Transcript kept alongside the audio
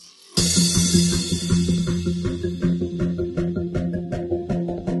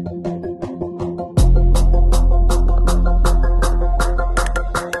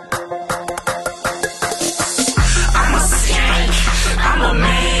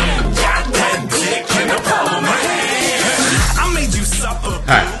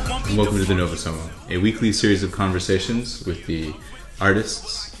the Novosomo, a weekly series of conversations with the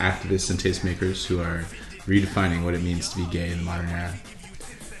artists, activists, and tastemakers who are redefining what it means to be gay in the modern era.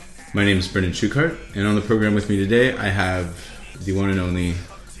 My name is Brendan Schuchart, and on the program with me today, I have the one and only,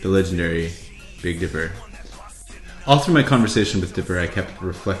 the legendary Big Dipper. All through my conversation with Dipper, I kept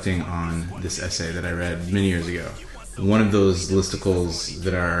reflecting on this essay that I read many years ago. One of those listicles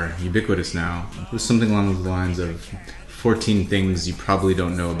that are ubiquitous now was something along the lines of 14 things you probably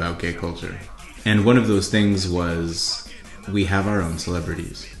don't know about gay culture. And one of those things was, we have our own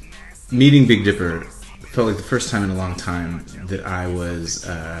celebrities. Meeting Big Dipper felt like the first time in a long time that I was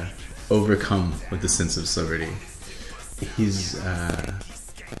overcome with the sense of celebrity. He's,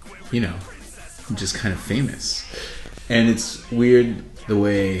 just kind of famous. And it's weird the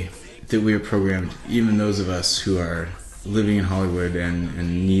way that we are programmed, even those of us who are living in Hollywood and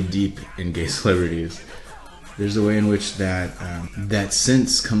knee-deep in gay celebrities. There's a way in which that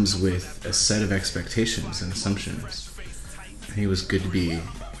sense comes with a set of expectations and assumptions. I think it was good to be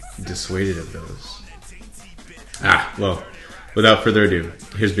dissuaded of those. Well, without further ado,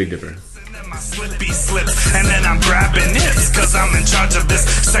 here's Big Dipper. My slippy slips, and then I'm grabbing nips, cause I'm in charge of this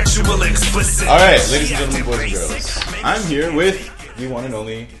sexual explicit. Alright, ladies and gentlemen, boys and girls, I'm here with the one and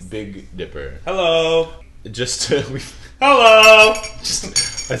only Big Dipper. Hello. Hello!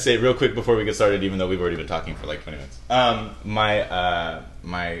 Let's say it real quick before we get started, even though we've already been talking for like 20 minutes.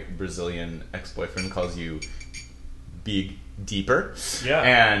 My Brazilian ex-boyfriend calls you Big Dipper. Yeah.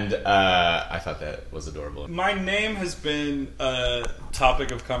 And I thought that was adorable. My name has been a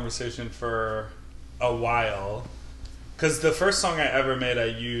topic of conversation for a while. Because the first song I ever made, I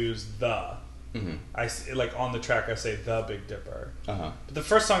used the. Mm-hmm. Like on the track, I say the Big Dipper. Uh-huh. But the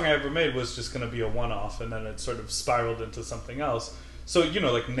first song I ever made was just going to be a one-off, and then it sort of spiraled into something else. So,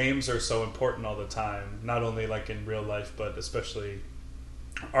 like names are so important all the time. Not only like in real life, but especially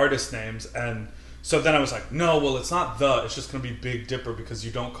artist names. And so then I was like, no, well, it's not the. It's just going to be Big Dipper because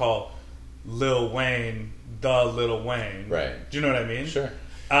you don't call Lil Wayne the Lil Wayne. Right. Do you know what I mean? Sure.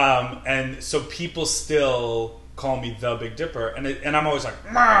 And so people still call me the Big Dipper, and I'm always like,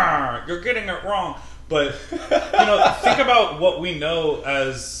 you're getting it wrong. But think about what we know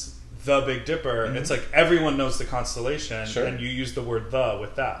as the Big Dipper. Mm-hmm. It's like everyone knows the constellation, sure. And you use the word the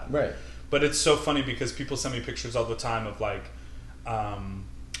with that. Right. But it's so funny because people send me pictures all the time of like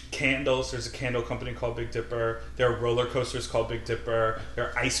candles. There's a candle company called Big Dipper. There are roller coasters called Big Dipper. There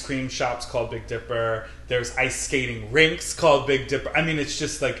are ice cream shops called Big Dipper. There's ice skating rinks called Big Dipper. I mean, it's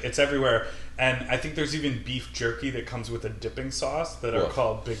just like, it's everywhere. And I think there's even beef jerky that comes with a dipping sauce that are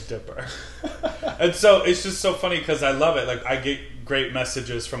called Big Dipper. And so it's just so funny because I love it. Like, I get great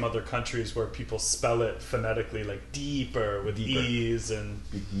messages from other countries where people spell it phonetically, like deeper with deeper. E's and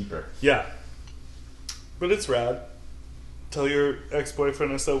Big Dipper. Yeah. But it's rad. Tell your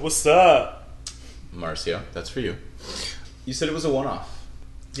ex-boyfriend I said, what's up? Marcio, that's for you. You said it was a one-off.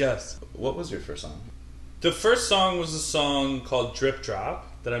 Yes. What was your first song? The first song was a song called Drip Drop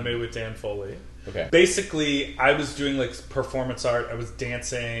that I made with Dan Foley. Okay. Basically, I was doing like performance art. I was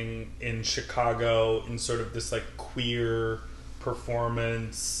dancing in Chicago in sort of this like queer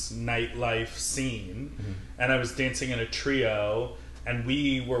performance nightlife scene. Mm-hmm. And I was dancing in a trio, and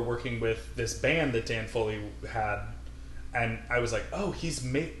we were working with this band that Dan Foley had. And I was like, oh, he's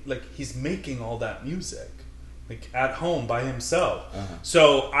making all that music, like at home by himself. Uh-huh.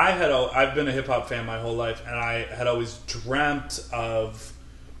 So I've been a hip hop fan my whole life, and I had always dreamt of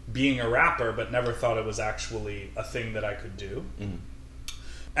being a rapper, but never thought it was actually a thing that I could do. Mm-hmm.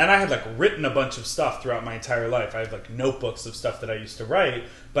 And I had like written a bunch of stuff throughout my entire life. I have like notebooks of stuff that I used to write,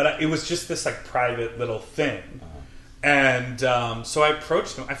 but it was just this like private little thing. Uh-huh. And so I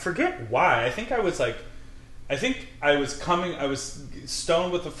approached him. I forget why. I think I was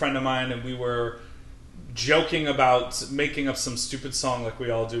stoned with a friend of mine, and we were joking about making up some stupid song like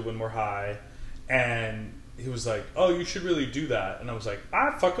we all do when we're high. And he was like, oh, you should really do that. And I was like,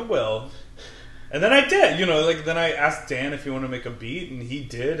 I fucking will. And then I did, then I asked Dan if he wanted to make a beat, and he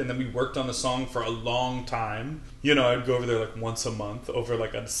did. And then we worked on the song for a long time. I'd go over there like once a month over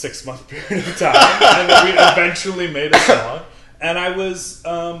like a 6-month period of time. And then we eventually made a song. And I was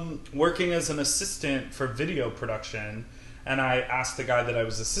working as an assistant for video production, and I asked the guy that I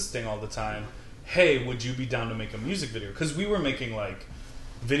was assisting all the time, hey, would you be down to make a music video? Because we were making like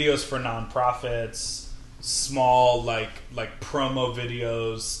videos for nonprofits, small like promo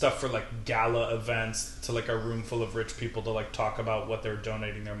videos, stuff for like gala events to like a room full of rich people to like talk about what they're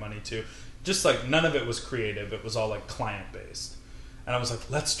donating their money to. Just like none of it was creative. It was all like client based. And I was like,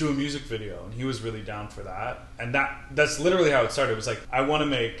 let's do a music video. And he was really down for that. And that's literally how it started. It was like, I want to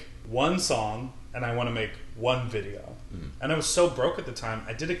make one song and I want to make one video. And I was so broke at the time,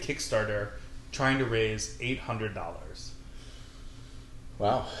 I did a Kickstarter trying to raise $800.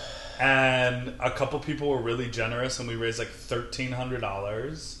 Wow. And a couple people were really generous, and we raised like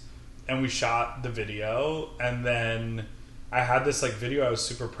 $1,300, and we shot the video. And then I had this like video I was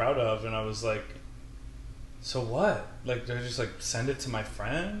super proud of, and I was like, so what? Like, do I just like send it to my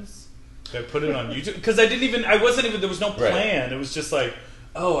friends? Do I put it on YouTube? Because there was no plan. Right. It was just like,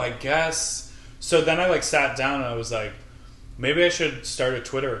 oh, I guess. So then I like sat down and I was like, maybe I should start a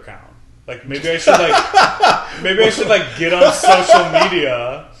Twitter account. Like maybe I should like get on social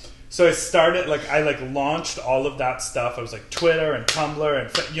media. So I started I launched all of that stuff. I was like Twitter and Tumblr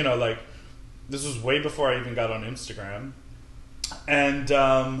and like this was way before I even got on Instagram. And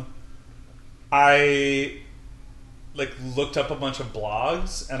I like looked up a bunch of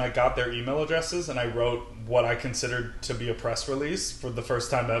blogs and I got their email addresses and I wrote what I considered to be a press release for the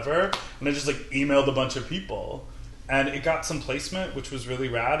first time ever, and I just like emailed a bunch of people, and it got some placement, which was really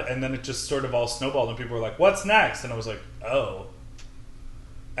rad. And then it just sort of all snowballed and people were like, what's next? And I was like, oh.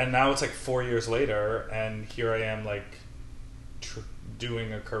 And now it's like 4 years later and here I am like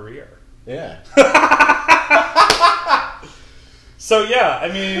doing a career. Yeah. So yeah, I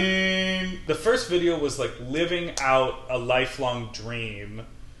mean, the first video was like living out a lifelong dream,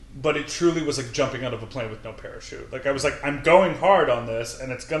 but it truly was like jumping out of a plane with no parachute. Like I was like, I'm going hard on this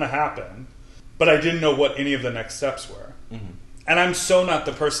and it's gonna happen, but I didn't know what any of the next steps were. Mm-hmm. And I'm so not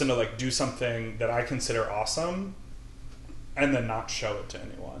the person to like do something that I consider awesome and then not show it to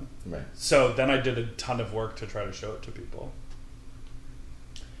anyone. Right. So then I did a ton of work to try to show it to people.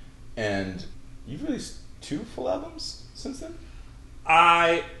 And you've released 2 full albums since then?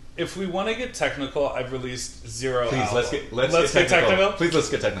 If we want to get technical, I've released 0 albums. Please, let's get technical. Please, let's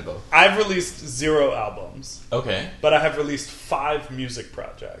get technical. I've released 0 albums. Okay. But I have released 5 music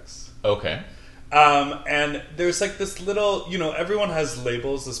projects. Okay. And there's like this little, everyone has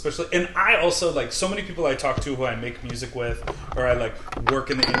labels, especially, and I also like so many people I talk to who I make music with, or I like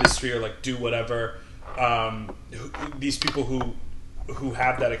work in the industry, or like do whatever. These people who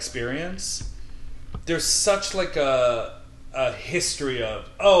have that experience, there's such like a history of,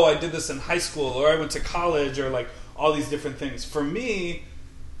 oh, I did this in high school, or I went to college, or like all these different things. For me,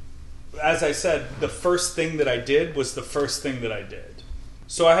 as I said, the first thing that I did was the first thing that I did.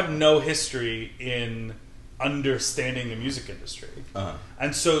 So I have no history in understanding the music industry. Uh-huh.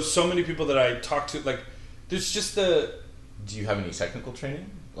 And so many people that I talk to, like, there's just the... Do you have any technical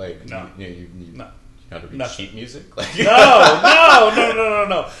training? Like, no. You no. How to read sheet music? Like...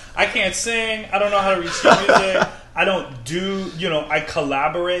 No. I can't sing. I don't know how to read sheet music. I don't do, I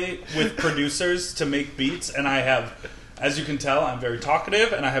collaborate with producers to make beats, and I have, as you can tell, I'm very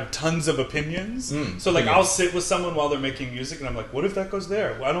talkative, and I have tons of opinions. So, like, I'll sit with someone while they're making music, and I'm like, what if that goes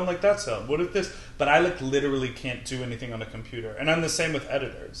there? Well, I don't like that sound. What if this? But I, like, literally can't do anything on a computer. And I'm the same with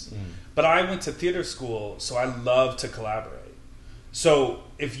editors. But I went to theater school, so I love to collaborate. So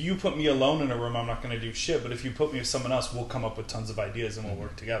if you put me alone in a room, I'm not going to do shit. But if you put me with someone else, we'll come up with tons of ideas, and we'll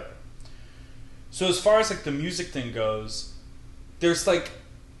work together. So as far as, like, the music thing goes, there's, like,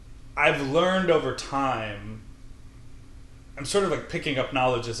 I've learned over time... I'm sort of like picking up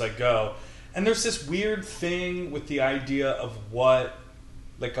knowledge as I go. And there's this weird thing with the idea of what,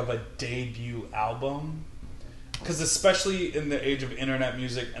 like, of a debut album. Because especially in the age of internet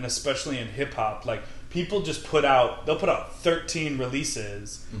music, and especially in hip-hop, like, people just they'll put out 13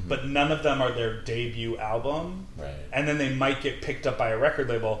 releases, but none of them are their debut album. Right. And then they might get picked up by a record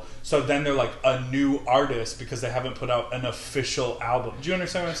label. So then they're like a new artist because they haven't put out an official album. Do you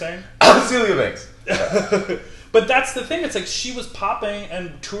understand what I'm saying? Celia Banks. Yeah. But that's the thing. It's like she was popping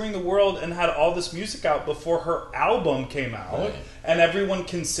and touring the world and had all this music out before her album came out. Right. And everyone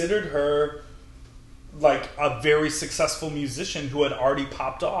considered her like a very successful musician who had already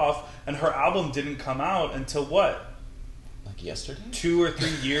popped off, and her album didn't come out until what? Like yesterday? 2 or 3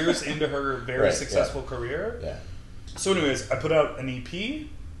 years into her very successful career. Yeah. So anyways, I put out an EP.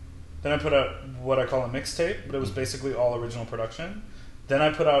 Then I put out what I call a mixtape, but it was basically all original production. Then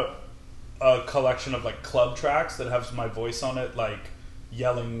I put out a collection of like club tracks that have my voice on it, like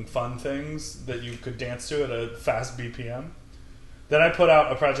yelling fun things that you could dance to at a fast BPM. Then I put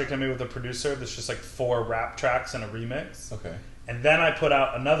out a project I made with a producer that's just like 4 rap tracks and a remix. Okay. And then I put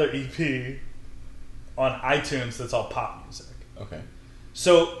out another EP on iTunes that's all pop music. Okay.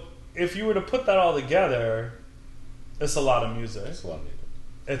 So if you were to put that all together, it's a lot of music. It's a lot of music.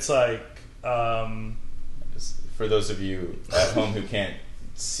 It's like... for those of you at home who can't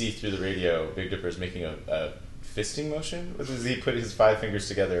see through the radio, Big Dipper is making a fisting motion. He put his 5 fingers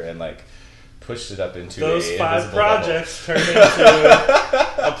together and like pushed it up into those a 5 invisible projects turned into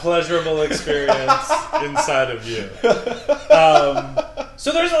a pleasurable experience inside of you.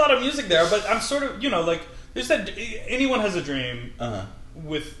 So there's a lot of music there, but I'm sort of, like, there's that anyone has a dream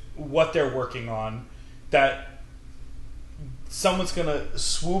with what they're working on that someone's gonna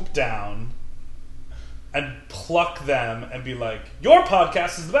swoop down and pluck them and be like, your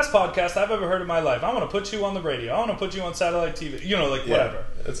podcast is the best podcast I've ever heard in my life. I want to put you on the radio. I want to put you on satellite TV. Whatever.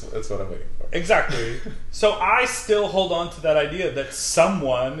 That's what I'm waiting for. Exactly. So I still hold on to that idea that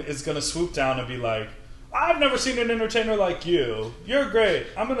someone is going to swoop down and be like, I've never seen an entertainer like you. You're great.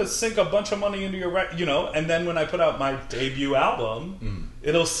 I'm going to sink a bunch of money into your and then when I put out my debut album,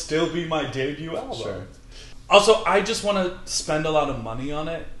 it'll still be my debut album. Sure. Also, I just want to spend a lot of money on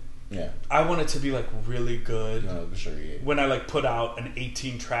it. Yeah. I want it to be like really good. No, sure. When I like put out an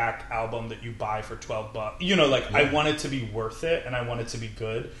 18-track album that you buy for $12, I want it to be worth it and I want it to be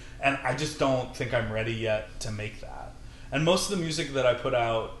good, and I just don't think I'm ready yet to make that. And most of the music that I put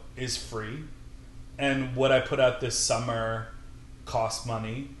out is free, and what I put out this summer cost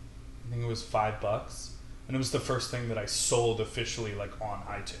money. I think it was $5, and it was the first thing that I sold officially like on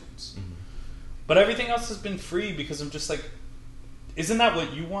iTunes. But everything else has been free because I'm just like, isn't that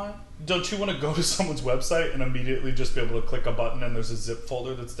what you want? Don't you want to go to someone's website and immediately just be able to click a button and there's a zip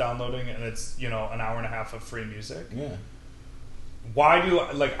folder that's downloading and it's, an hour and a half of free music? Yeah. Why do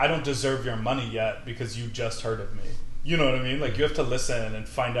I don't deserve your money yet because you just heard of me? You know what I mean? Like, you have to listen and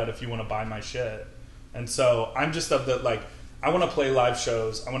find out if you want to buy my shit. And so I'm just of the, like, I want to play live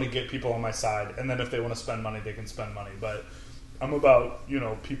shows. I want to get people on my side. And then if they want to spend money, they can spend money. But I'm about,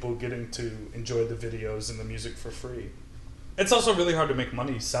 people getting to enjoy the videos and the music for free. It's also really hard to make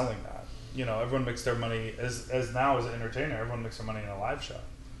money selling that. Everyone makes their money, as now as an entertainer, everyone makes their money in a live show.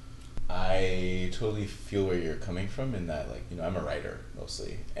 I totally feel where you're coming from in that, like, I'm a writer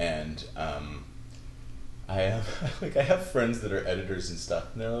mostly, and I have friends that are editors and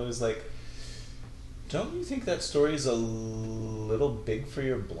stuff, and they're always like, don't you think that story's a little big for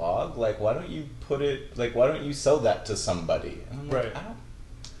your blog? Like, why don't you sell that to somebody? And I'm like, right.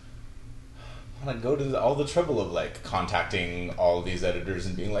 I don't want to go to all the trouble of, like, contacting all these editors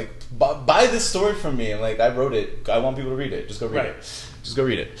and being like, buy this story from me. And, like, I wrote it. I want people to read it. Just go read it. Just go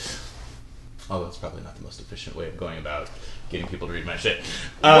read it. Although it's probably not the most efficient way of going about getting people to read my shit.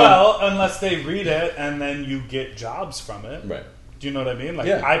 Well, unless they read it and then you get jobs from it. Right. Do you know what I mean? Like,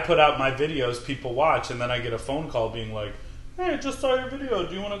 yeah. I put out my videos, people watch, and then I get a phone call being like, hey, just saw your video.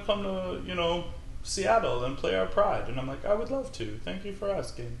 Do you want to come to, Seattle and play our Pride? And I'm like, I would love to. Thank you for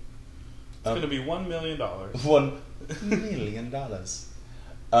asking. It's going to be $1 million. $1 million.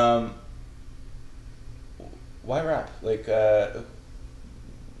 Why rap? Like,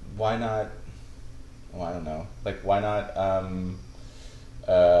 why not? Oh, I don't know. Like, why not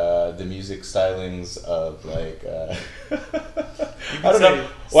the music stylings of, like, I don't know.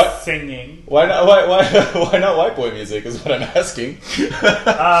 What singing? Why not? Why not white boy music? Is what I'm asking.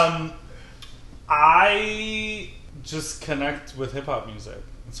 I just connect with hip hop music.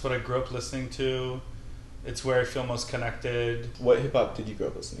 It's what I grew up listening to. It's where I feel most connected. What hip hop did you grow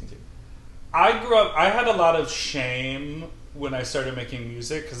up listening to? I had a lot of shame when I started making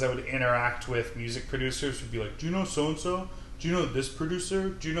music because I would interact with music producers who'd be like, do you know so-and-so? Do you know this producer?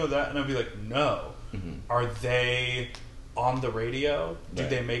 Do you know that? And I'd be like, no. Mm-hmm. Are they on the radio? Do Right.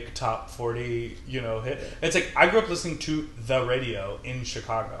 they make top 40, hit? It's like, I grew up listening to the radio in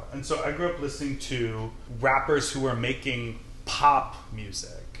Chicago. And so I grew up listening to rappers who were making pop music.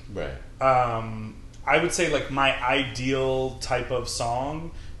 Right. I would say, like, my ideal type of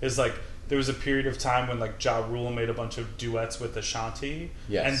song is, like, there was a period of time when, like, Ja Rule made a bunch of duets with Ashanti.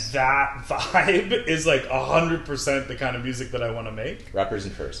 Yes. And that vibe is, like, 100% the kind of music that I want to make. Rappers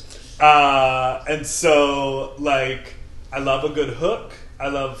and furs. And so, like, I love a good hook. I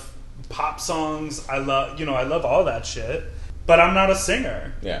love pop songs. I love all that shit. But I'm not a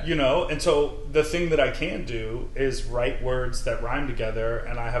singer. Yeah. And so the thing that I can do is write words that rhyme together,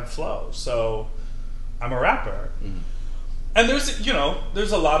 and I have flow. So I'm a rapper. Mm-hmm. And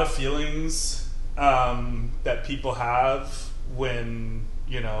there's a lot of feelings that people have when,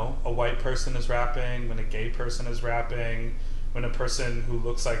 a white person is rapping, when a gay person is rapping, when a person who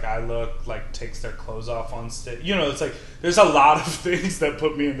looks like I look, like, takes their clothes off on stage. It's like, there's a lot of things that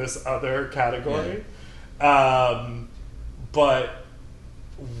put me in this other category. Yeah. But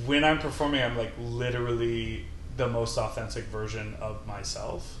when I'm performing, I'm, like, literally the most authentic version of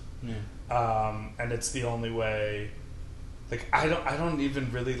myself. Yeah. And it's the only way. Like, I don't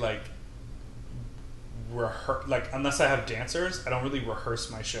even really, like, rehearse, like, unless I have dancers, I don't really rehearse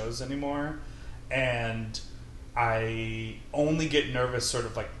my shows anymore. And I only get nervous sort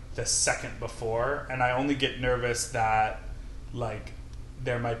of, like, the second before, and I only get nervous that, like,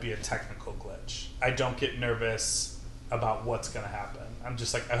 there might be a technical glitch. I don't get nervous about what's going to happen. I'm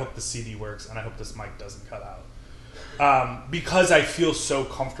just like, I hope the CD works and I hope this mic doesn't cut out. Because I feel so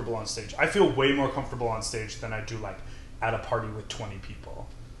comfortable on stage. I feel way more comfortable on stage than I do like at a party with 20 people.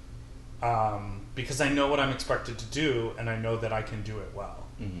 Because I know what I'm expected to do and I know that I can do it well.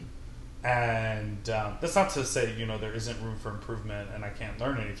 Mm-hmm. And that's not to say, you know, there isn't room for improvement and I can't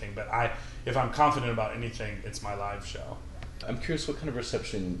learn anything, but if I'm confident about anything, it's my live show. I'm curious what kind of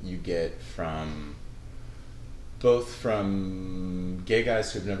reception you get from both from gay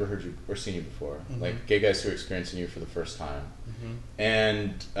guys who've never heard you or seen you before, mm-hmm. like gay guys who are experiencing you for the first time, mm-hmm.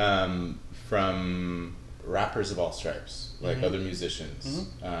 and from rappers of all stripes, like mm-hmm. other musicians,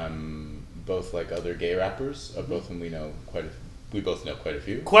 mm-hmm. Both like other gay rappers, of both whom we both know quite a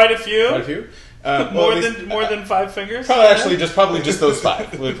few. Quite a few. More than 5 fingers. Probably just those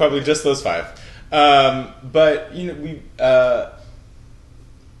 5. Probably just those 5. But you know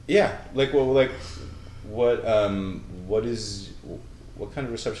what kind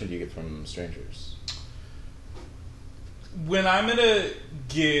of reception do you get from strangers? When I'm at a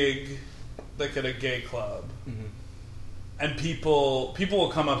gig, like at a gay club, mm-hmm. and people will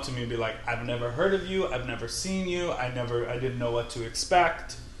come up to me and be like, "I've never heard of you. I've never seen you. I didn't know what to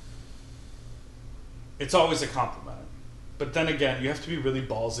expect." It's always a compliment. But then again, you have to be really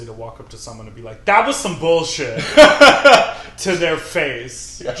ballsy to walk up to someone and be like, "That was some bullshit," to their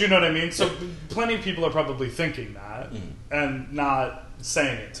face. Yeah. Do you know what I mean? So plenty of people are probably thinking that and not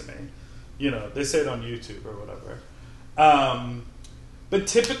saying it to me. You know, they say it on YouTube or whatever. But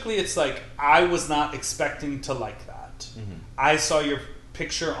typically it's like, I was not expecting to like that. Mm-hmm. I saw your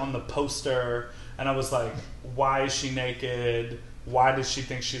picture on the poster and I was like, why is she naked? Why does she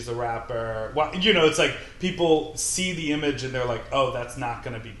think she's a rapper? Why, you know, it's like people see the image and they're like, oh, that's not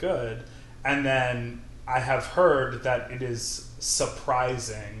going to be good. And then I have heard that it is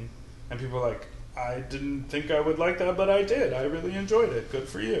surprising. And people are like, I didn't think I would like that, but I did. I really enjoyed it. Good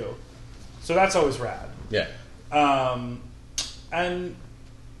for you. So that's always rad. Yeah. And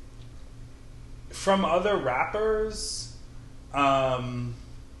from other rappers, I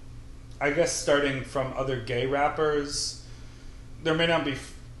guess starting from other gay rappers, there may not be,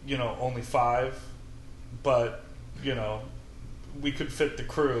 you know, only 5, but, you know, we could fit the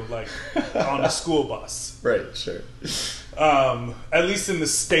crew, like, on a school bus. Right, sure. At least in the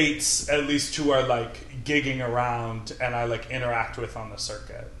States, at least who are, like, gigging around and I, like, interact with on the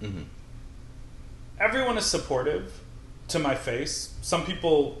circuit. Mm-hmm. Everyone is supportive to my face. Some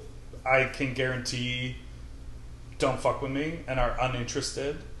people, I can guarantee, don't fuck with me and are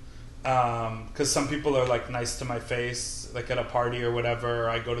uninterested. Because some people are like nice to my face, like at a party or whatever.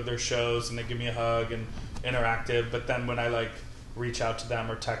 I go to their shows and they give me a hug and interactive. But then when I like reach out to them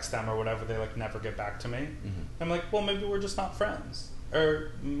or text them or whatever, they like never get back to me. Mm-hmm. I'm like, well, maybe we're just not friends,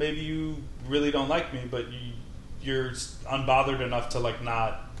 or maybe you really don't like me, but you're unbothered enough to like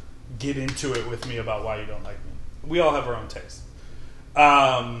not get into it with me about why you don't like me. We all have our own taste.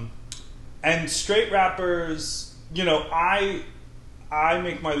 And straight rappers, you know, I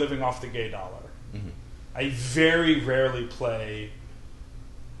make my living off the gay dollar. Mm-hmm. I very rarely play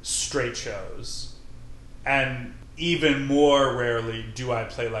straight shows. And even more rarely do I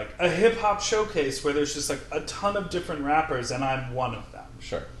play like a hip-hop showcase where there's just like a ton of different rappers and I'm one of them.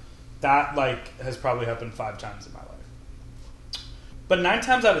 Sure. That like has probably happened 5 times in my life. But 9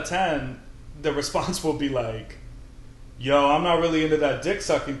 times out of 10, the response will be like, yo, I'm not really into that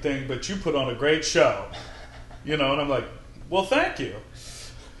dick-sucking thing, but you put on a great show. You know, and I'm like, well, thank you.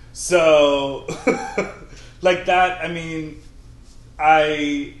 So, like that, I mean,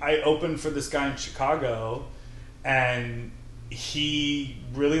 I opened for this guy in Chicago, and he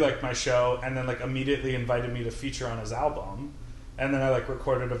really liked my show, and then like immediately invited me to feature on his album. And then I like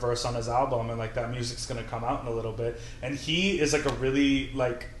recorded a verse on his album, and like that music's gonna come out in a little bit. And he is like a really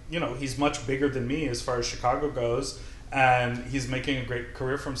like, you know, he's much bigger than me as far as Chicago goes, and he's making a great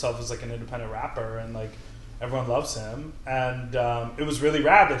career for himself as like an independent rapper, and like everyone loves him. And it was really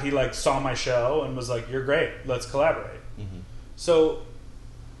rad that he like saw my show and was like, you're great, let's collaborate. Mm-hmm. So,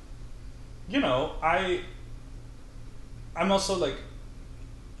 you know, I'm also like,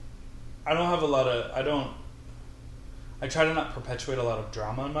 I try to not perpetuate a lot of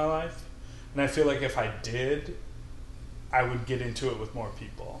drama in my life. And I feel like if I did, I would get into it with more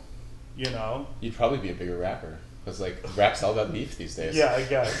people, you know? You'd probably be a bigger rapper. Because, like, rap's all about beef these days. Yeah, I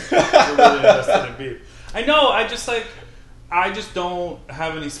guess. We're really invested in beef. I know, I just don't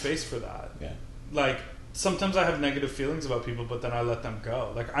have any space for that. Yeah. Like, sometimes I have negative feelings about people, but then I let them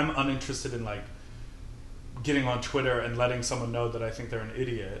go. Like, I'm uninterested in, like, getting on Twitter and letting someone know that I think they're an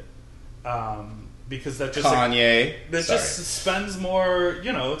idiot. because that just like, Kanye. that Sorry. just spends more.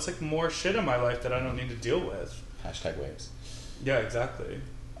 You know, it's like more shit in my life that I don't need to deal with. Hashtag waves. Yeah, exactly.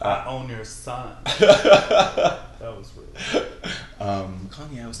 I own your son. That was rude.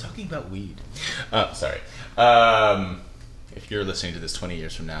 Kanye, I was talking about weed. Sorry. If you're listening to this 20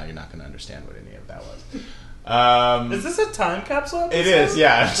 years from now, you're not going to understand what any of that was. Is this a time capsule episode? It is,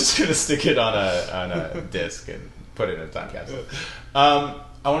 yeah. I'm just going to stick it on a disc and put it in a time capsule. I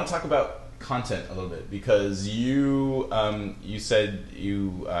want to talk about content a little bit because you said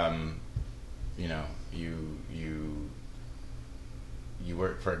you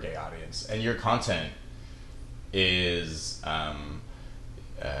work for a gay audience and your content is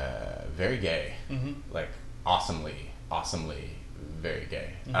very gay, like awesomely very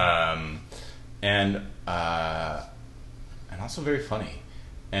gay, and also very funny.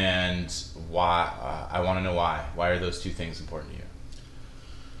 And why? I want to know why. Why are those two things important to you?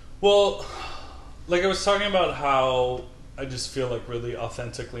 Well, like I was talking about how I just feel like really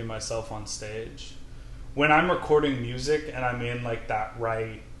authentically myself on stage. When I'm recording music and I'm in like that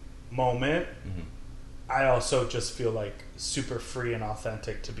right moment, I also just feel like super free and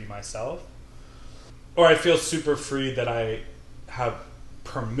authentic to be myself. Or I feel super free that I have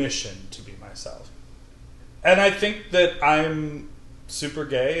permission to be myself. And I think that I'm super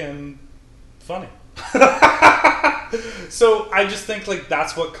gay and funny. So I just think like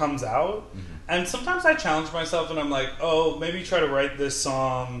that's what comes out. And sometimes I challenge myself and I'm like, oh, maybe try to write this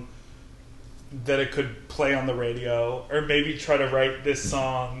song that it could play on the radio, or maybe try to write this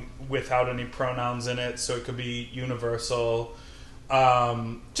song without any pronouns in it so it could be universal,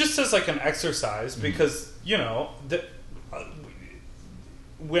 just as like an exercise, because you know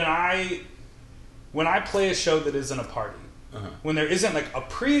when I play a show that isn't a party, when there isn't like a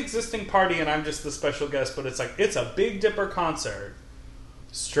pre-existing party and I'm just the special guest, but it's like it's a Big Dipper concert,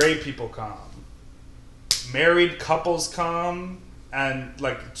 straight people come, married couples come, and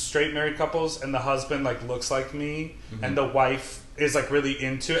like straight married couples, and the husband like looks like me, and the wife is like really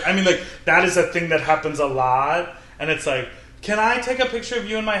into it. I mean, like that is a thing that happens a lot, and it's like, can I take a picture of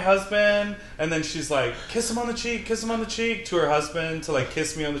you and my husband? And then she's like, kiss him on the cheek to her husband to like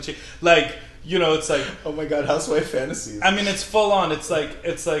kiss me on the cheek, like, you know, it's like, Oh my god, housewife fantasies. I mean, it's full on. It's like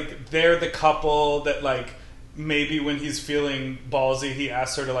they're the couple that like maybe when he's feeling ballsy, he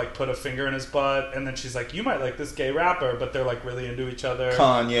asks her to like put a finger in his butt, and then she's like, you might like this gay rapper, but they're like really into each other.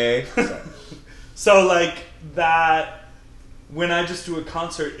 Kanye. So like that, when I just do a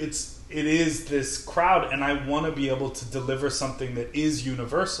concert, it is this crowd, and I want to be able to deliver something that is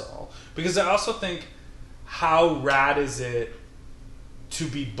universal, because I also think, how rad is it to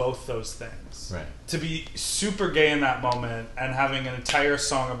be both those things? Right. To be super gay in that moment and having an entire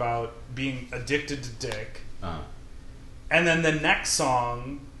song about being addicted to dick. And then the next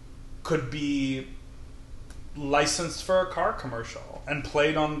song could be licensed for a car commercial and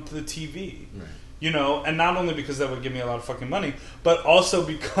played on the TV. Right. You know, and not only because that would give me a lot of fucking money, but also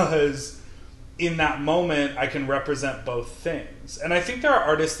because in that moment I can represent both things. And I think there are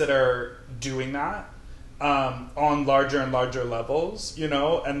artists that are doing that on larger and larger levels, you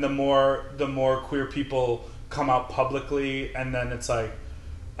know, and the more queer people come out publicly, and then it's like,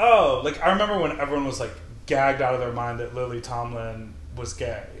 oh, like I remember when everyone was like gagged out of their mind that Lily Tomlin was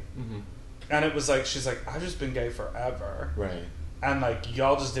gay. And it was like, she's like, I've just been gay forever. Right. And like,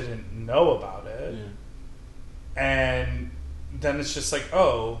 y'all just didn't know about it. Yeah. And then it's just like,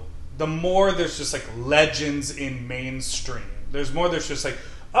 oh, the more there's just like legends in mainstream, there's just like,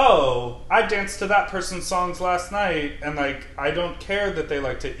 oh, I danced to that person's songs last night, and like, I don't care that they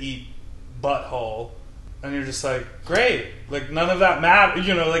like to eat butthole. And you're just like, great, like none of that matters,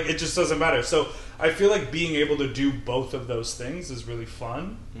 you know, like it just doesn't matter. So I feel like being able to do both of those things is really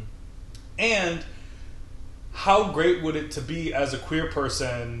fun. And how great would it to be as a queer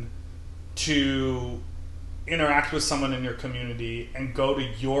person to interact with someone in your community and go to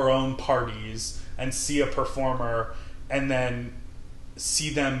your own parties and see a performer and then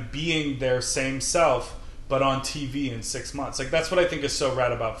see them being their same self but on TV in 6 months. Like that's what I think is so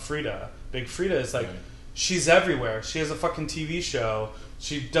rad about Frida. Big Frida is like, she's everywhere. She has a fucking TV show.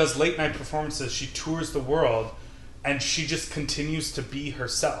 She does late night performances. She tours the world, and she just continues to be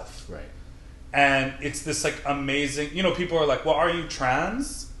herself. Right. And it's this like amazing, you know, people are like, well, are you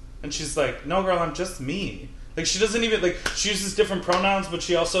trans? And she's like, no girl, I'm just me. Like she doesn't even like, she uses different pronouns, but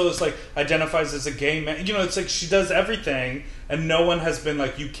she also is like identifies as a gay man. You know, it's like she does everything, and no one has been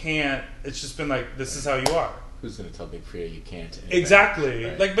like, you can't. It's just been like, this is how you are. Who's gonna tell Big Frida you can't? Exactly.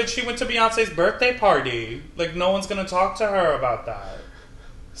 Right. Like, but she went to Beyonce's birthday party. Like, no one's gonna talk to her about that.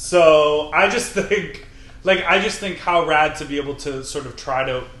 So I just think, like, how rad to be able to sort of try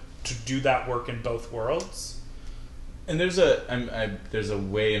to to do that work in both worlds. And there's a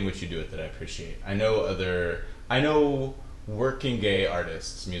way in which you do it that I appreciate. I know working gay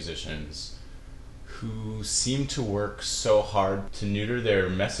artists, musicians, who seem to work so hard to neuter their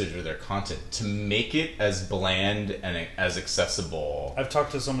message or their content to make it as bland and as accessible. I've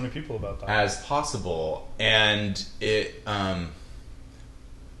talked to so many people about that. As possible, and it I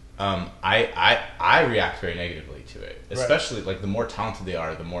react very negatively to it, especially like the more talented they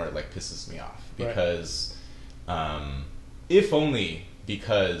are, the more it like pisses me off because if only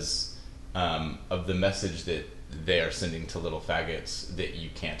because of the message that they are sending to little faggots that you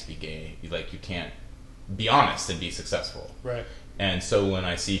can't be gay, like you can't be honest and be successful. Right. And so when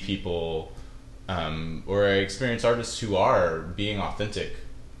I see people or I experience artists who are being authentic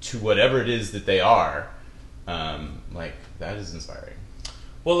to whatever it is that they are, like that is inspiring.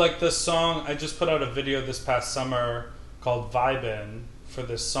 Well, like this song, I just put out a video this past summer called Vibin for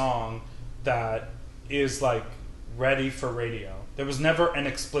this song that is like ready for radio. There was never an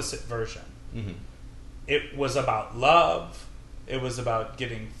explicit version. Mm-hmm. It was about love. It was about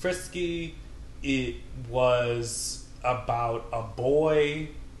getting frisky. It was about a boy,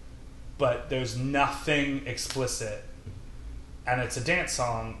 but there's nothing explicit. And it's a dance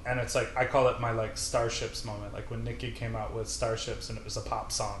song, and it's like, I call it my like Starships moment, like when Nicki came out with Starships and it was a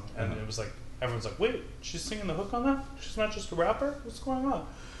pop song, and it was like, everyone's like, wait, she's singing the hook on that? She's not just a rapper? What's going on?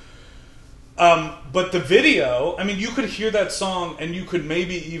 But the video, I mean, you could hear that song and you could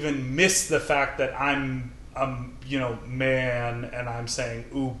maybe even miss the fact that I'm man, and I'm saying,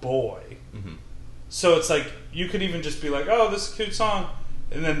 ooh, boy. Mm-hmm. So it's like, you could even just be like, oh, this is a cute song.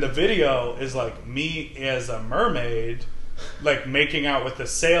 And then the video is like me as a mermaid, like making out with a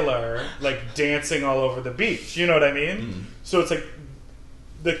sailor, like dancing all over the beach. You know what I mean? Mm-hmm. So it's like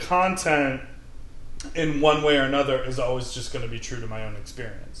the content in one way or another is always just going to be true to my own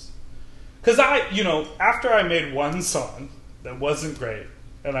experience. Because after I made one song that wasn't great,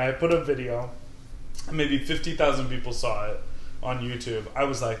 and I put a video, and maybe 50,000 people saw it on YouTube, I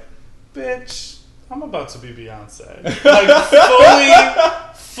was like, bitch, I'm about to be Beyonce.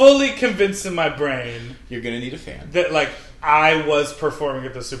 Like, fully convinced in my brain. You're going to need a fan. That, like, I was performing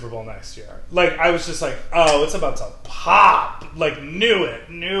at the Super Bowl next year. Like, I was just like, oh, it's about to pop. Like, knew it.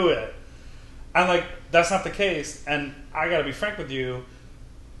 And, like, that's not the case. And I got to be frank with you.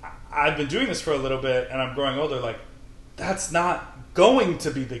 I've been doing this for a little bit, and I'm growing older. Like, that's not going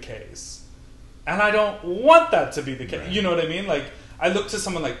to be the case. And I don't want that to be the case. Right. You know what I mean? Like, I look to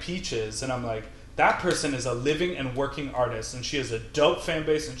someone like Peaches, and I'm like, that person is a living and working artist, and she has a dope fan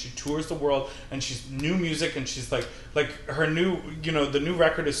base, and she tours the world, and she's new music, and she's like her new, the new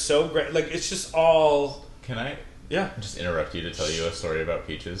record is so great. Like, it's just all. Can I? Yeah. Just interrupt you to tell you a story about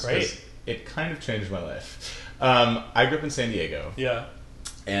Peaches? Great. It kind of changed my life. I grew up in San Diego. Yeah.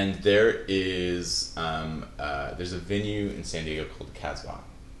 And there is there's a venue in San Diego called Casbah.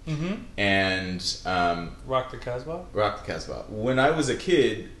 Mm-hmm. And Rock the Casbah? Rock the Casbah. When I was a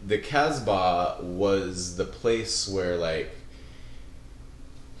kid, the Casbah was the place where like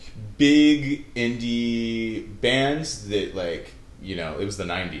big indie bands that like, it was the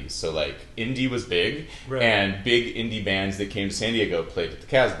 90s, so like indie was big, right. And big indie bands that came to San Diego played at the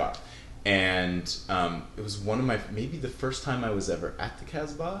Casbah. And it was maybe the first time I was ever at the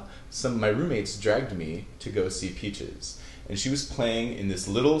Casbah. Some of my roommates dragged me to go see Peaches. And she was playing in this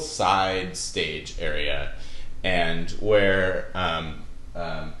little side stage area, and where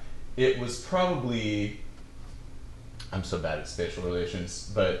it was probably, I'm so bad at spatial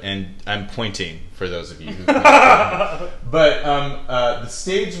relations, and I'm pointing for those of you who can't. But the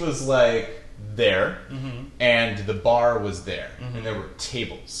stage was like there, mm-hmm. And the bar was there, mm-hmm. And there were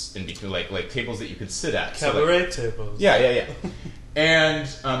tables in between, like tables that you could sit at. Cabaret tables. Yeah. And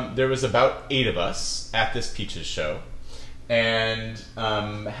there was about 8 of us at this Peaches show. And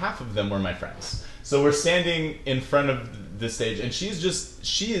half of them were my friends. So we're standing in front of the stage, and she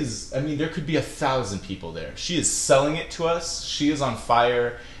is, I mean, there could be 1,000 people there. She is selling it to us. She is on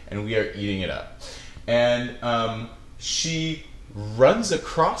fire, and we are eating it up. And she runs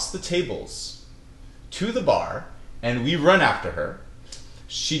across the tables to the bar, and we run after her.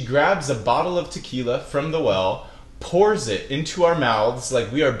 She grabs a bottle of tequila from the well, pours it into our mouths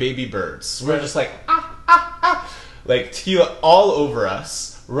like we are baby birds. We're just like, like tequila all over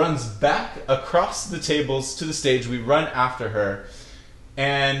us, runs back across the tables to the stage. We run after her,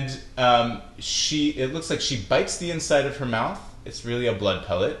 and it looks like she bites the inside of her mouth. It's really a blood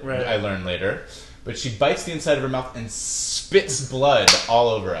pellet, right. I learned later. But she bites the inside of her mouth and spits blood all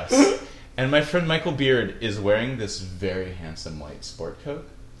over us. And my friend Michael Beard is wearing this very handsome white sport coat.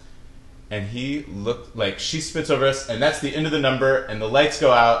 and he looked like she spits over us, and that's the end of the number, and the lights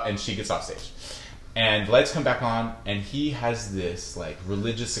go out, and she gets off stage. And the lights come back on, and he has this like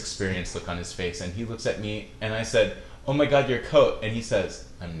religious experience look on his face, and he looks at me, and I said, "Oh my God, your coat," and he says,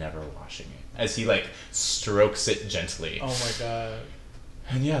 "I'm never washing it," as he like strokes it gently. Oh my God.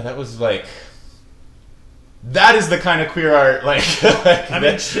 And yeah, that was like, that is the kind of queer art, like, I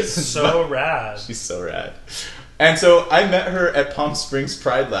mean, she's so rad. She's so rad. And so I met her at Palm Springs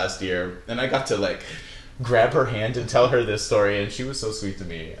Pride last year, and I got to like grab her hand and tell her this story, and she was so sweet to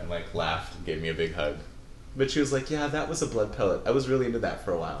me and like laughed and gave me a big hug. But she was like, "Yeah, that was a blood pellet. I was really into that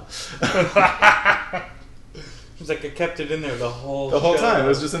for a while." She's like, I kept it in there the whole time. It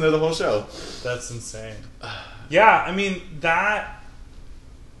was just in there the whole show. That's insane. Yeah, I mean, that,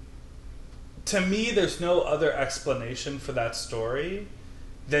 to me, there's no other explanation for that story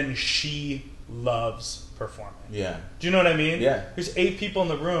than she loves performing. Yeah. Do you know what I mean? Yeah. There's 8 people in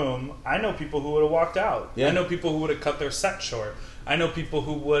the room. I know people who would have walked out. Yeah. I know people who would have cut their set short. I know people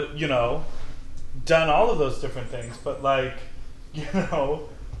who would, done all of those different things. But, like,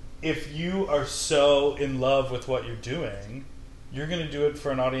 if you are so in love with what you're doing, you're going to do it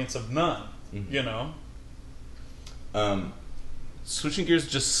for an audience of none, Switching gears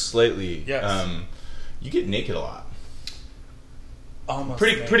just slightly. Yes. You get naked a lot. Almost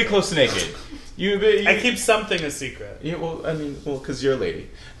Pretty close to naked. You I keep something a secret. Yeah, because you're a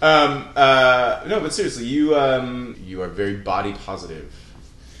lady. No, but seriously, you are very body positive.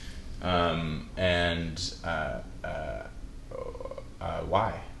 Why?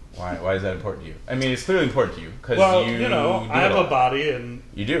 Why is that important to you? I mean, it's clearly important to you because I have a body, and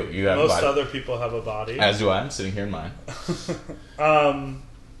you do. You have most a body. other people have a body. As do I. I'm sitting here in mine.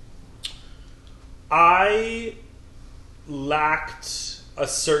 I lacked a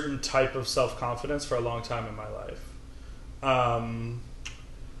certain type of self-confidence for a long time in my life.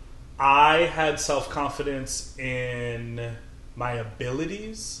 I had self-confidence in my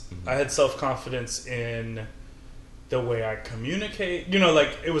abilities. Mm-hmm. I had self-confidence in the way I communicate.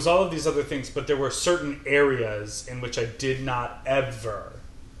 It was all of these other things, but there were certain areas in which I did not ever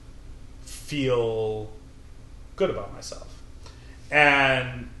feel good about myself.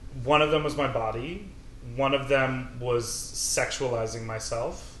 And one of them was my body. One of them was sexualizing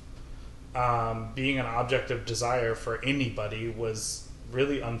myself. Being an object of desire for anybody was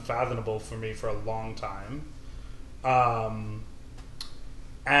really unfathomable for me for a long time.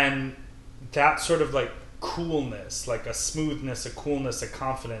 And that sort of like coolness, like a smoothness, a coolness, a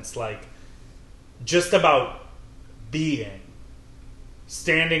confidence, like just about being,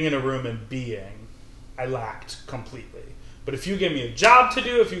 standing in a room and being, I lacked completely. But if you gave me a job to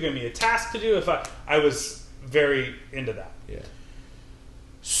do, if you gave me a task to do, I was very into that. Yeah.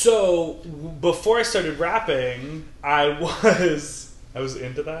 So before I started rapping, I was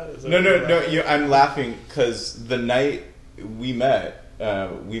into that. No. I'm laughing because the night we met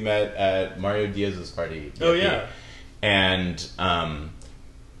at Mario Diaz's party. Oh yeah. And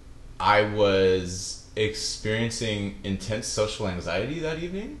I was experiencing intense social anxiety that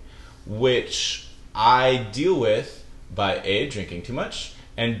evening, which I deal with by A, drinking too much,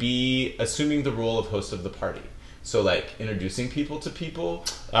 and B, assuming the role of host of the party. So like introducing people to people,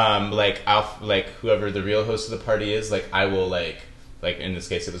 like whoever the real host of the party is, like I will like in this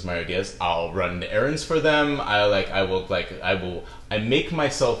case it was Mario Diaz, I'll run the errands for them. I make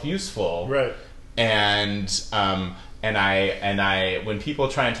myself useful. Right. And I when people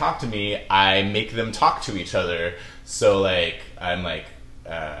try and talk to me, I make them talk to each other. So like I'm like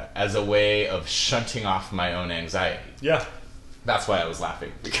as a way of shunting off my own anxiety. Yeah. That's why I was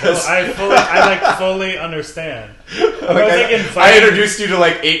laughing, because I fully understand. I introduced you to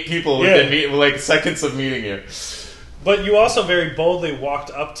like 8 people within like seconds of meeting you. But you also very boldly walked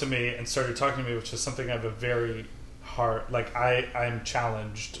up to me and started talking to me, which is something I have a very hard, like I'm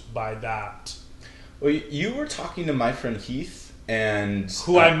challenged by that. Well, you were talking to my friend Heath, and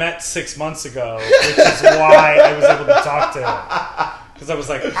who I met 6 months ago, which is why I was able to talk to him. Because I was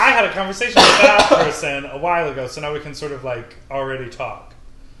like, I had a conversation with that person a while ago, so now we can sort of like already talk.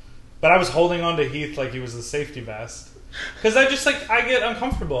 But I was holding on to Heath like he was a safety vest. Because I get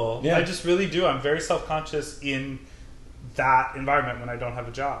uncomfortable. Yeah. I just really do. I'm very self-conscious in that environment when I don't have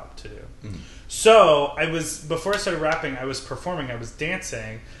a job to do. Mm-hmm. So before I started rapping, I was performing, I was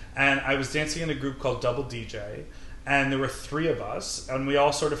dancing, and I was dancing in a group called Double DJ. And there were 3 of us, and we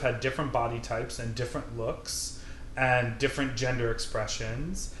all sort of had different body types and different looks and different gender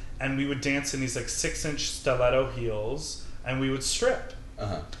expressions, and we would dance in these like 6-inch stiletto heels, and we would strip.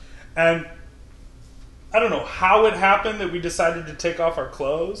 Uh-huh. And I don't know how it happened that we decided to take off our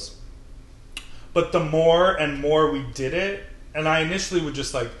clothes, but the more and more we did it, and I initially would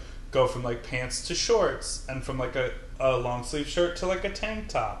just like go from like pants to shorts, and from like a long sleeve shirt to like a tank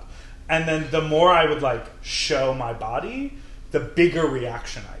top. And then the more I would like show my body, the bigger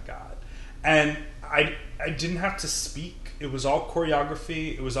reaction I got. And I didn't have to speak. It was all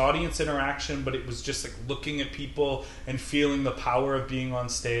choreography. It was audience interaction, but it was just like looking at people and feeling the power of being on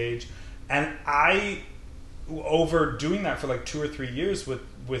stage. And I, over doing that for like 2 or 3 years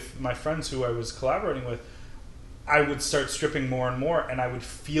with my friends who I was collaborating with, I would start stripping more and more, and I would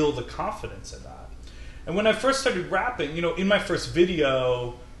feel the confidence in that. And when I first started rapping, you know, in my first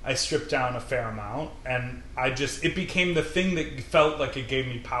video, I stripped down a fair amount, and it became the thing that felt like it gave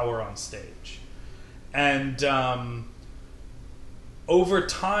me power on stage. And over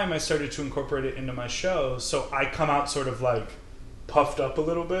time, I started to incorporate it into my show, so I come out sort of like puffed up a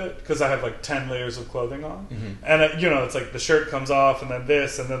little bit, because I have like 10 layers of clothing on. And, you know, it's like the shirt comes off, and then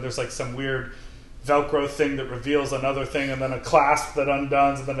this, and then there's like some weird Velcro thing that reveals another thing, and then a clasp that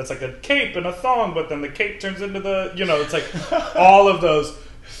undoes, and then it's like a cape and a thong, but then the cape turns into the, you know, it's like all of those.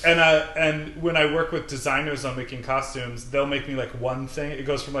 And when I work with designers on making costumes, they'll make me like one thing. It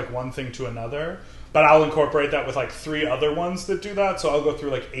goes from like one thing to another, but I'll incorporate that with like 3 other ones that do that. So I'll go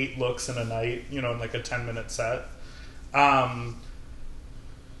through like 8 looks in a night, you know, in like a 10-minute set. But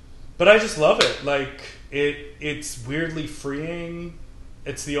I just love it. Like it's weirdly freeing.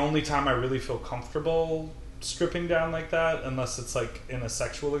 It's the only time I really feel comfortable stripping down like that, unless it's like in a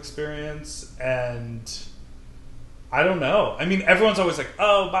sexual experience. And I don't know. I mean, everyone's always like,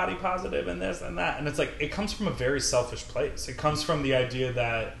 oh, body positive and this and that. And it's like, it comes from a very selfish place. It comes from the idea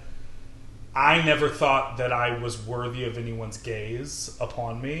that I never thought that I was worthy of anyone's gaze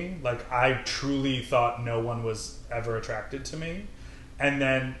upon me. Like, I truly thought no one was ever attracted to me. And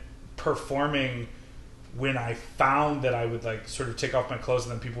then performing, when I found that I would like sort of take off my clothes,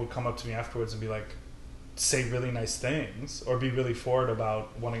 and then people would come up to me afterwards and be like, say really nice things, or be really forward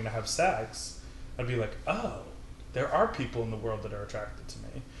about wanting to have sex, I'd be like, oh, there are people in the world that are attracted to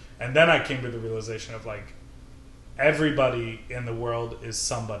me. And then I came to the realization of like, everybody in the world is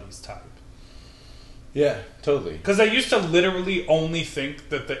somebody's type. Yeah, totally. Because I used to literally only think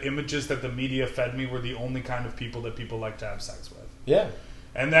that the images that the media fed me were the only kind of people that people like to have sex with. Yeah.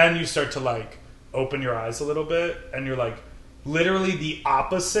 And then you start to like open your eyes a little bit, and you're like, literally the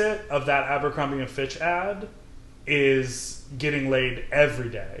opposite of that Abercrombie & Fitch ad is getting laid every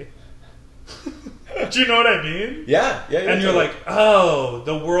day. Do you know what I mean? Yeah. And you're like, oh,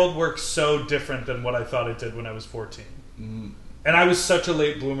 the world works so different than what I thought it did when I was 14. And I was such a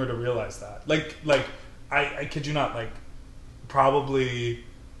late bloomer to realize that. Like I kid you not, like probably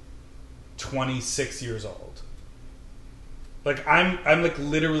 26 years old. Like I'm like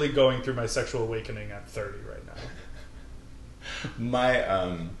literally going through my sexual awakening at 30 right now.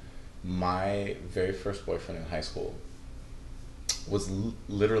 My very first boyfriend in high school was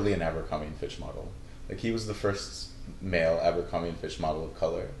literally an Abercrombie & Fitch model. Like, he was the first male Abercrombie & Fitch model of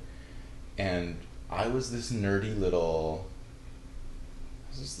color. And I was this nerdy little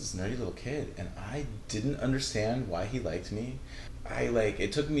kid, and I didn't understand why he liked me.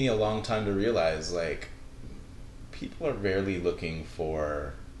 It took me a long time to realize, like, people are rarely looking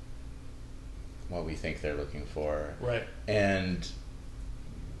for what we think they're looking for. Right. And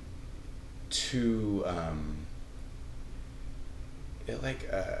to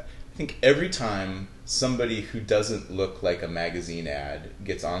I think every time somebody who doesn't look like a magazine ad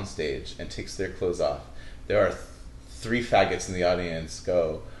gets on stage and takes their clothes off, there are 3 faggots in the audience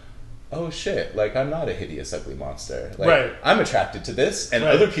go, oh shit, like, I'm not a hideous ugly monster. Like, right. I'm attracted to this, and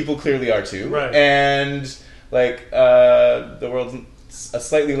right. other people clearly are too. Right. And like, the world's a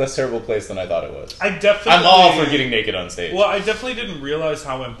slightly less terrible place than I thought it was. I'm all for getting naked on stage. Well, I definitely didn't realize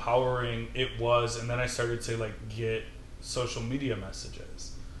how empowering it was, and then I started to like get social media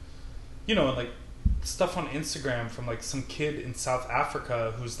messages, you know, like stuff on Instagram from like some kid in South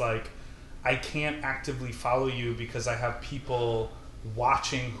Africa who's like, I can't actively follow you because I have people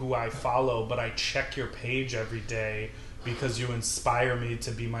watching who I follow, but I check your page every day because you inspire me to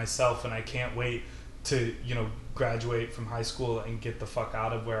be myself, and I can't wait to, you know, graduate from high school and get the fuck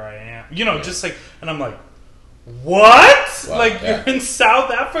out of where I am, you know. Yeah. Just like, and I'm like, what? Wow, like, yeah. You're in South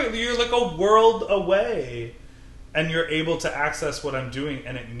Africa, you're like a world away, and you're able to access what I'm doing,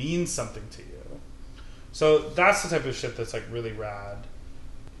 and it means something to you. So that's the type of shit that's like really rad.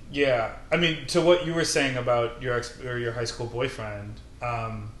 Yeah, I mean, to what you were saying about your high school boyfriend,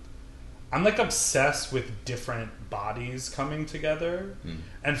 I'm like obsessed with different bodies coming together.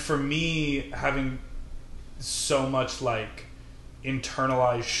 And for me, having so much like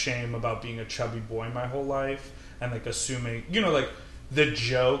internalized shame about being a chubby boy my whole life, and like assuming, you know, like the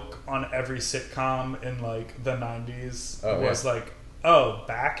joke on every sitcom in like the 90s was like, oh,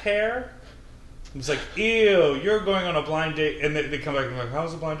 back hair? I was like, ew, you're going on a blind date. And they come back and they're like, how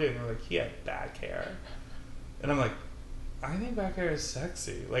was a blind date? And they're like, he had back hair. And I'm like, I think back hair is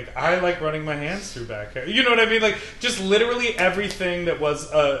sexy. Like, I like running my hands through back hair. You know what I mean? Like, just literally everything that was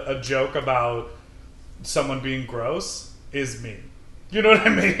a joke about someone being gross is me. You know what I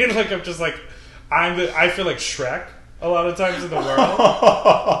mean? Like, I'm just like, I feel like Shrek a lot of times in the world.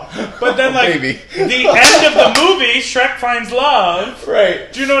 But then, like, Maybe. the end of the movie, Shrek finds love.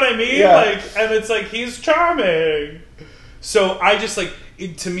 Right. Do you know what I mean? Yeah. Like, and it's like, he's charming. So I just, like,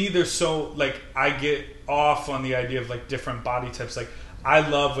 to me, there's so, like, I get off on the idea of, like, different body types. Like, I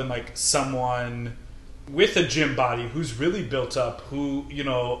love when, like, someone with a gym body who's really built up, who, you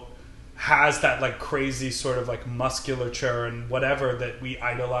know, has that, like, crazy sort of, like, musculature and whatever that we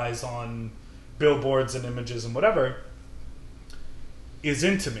idolize on billboards and images and whatever, is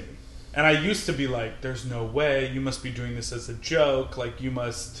into me. And I used to be like, there's no way, you must be doing this as a joke, like, you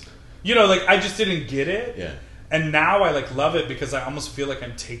must, you know, like, I just didn't get it. Yeah. And now I, like, love it because I almost feel like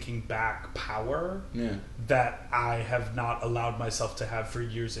I'm taking back power that I have not allowed myself to have for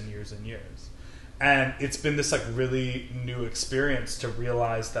years and years and years. And it's been this, like, really new experience to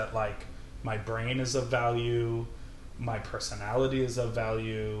realize that, like, my brain is of value, my personality is of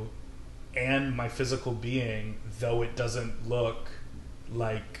value, and my physical being, though it doesn't look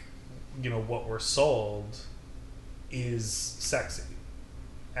like, you know, what we're sold, is sexy.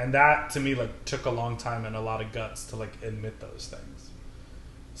 And that, to me, like, took a long time and a lot of guts to, like, admit those things.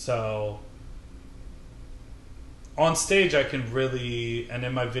 So, on stage, I can really, and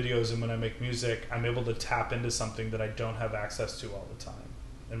in my videos and when I make music, I'm able to tap into something that I don't have access to all the time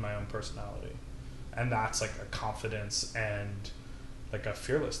in my own personality. And that's, like, a confidence and, like, a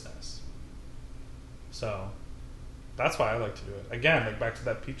fearlessness. So, that's why I like to do it. Again, like, back to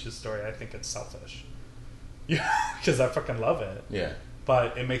that Peaches story, I think it's selfish. Yeah, because I fucking love it. Yeah.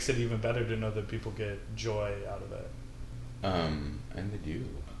 But it makes it even better to know that people get joy out of it. And they do.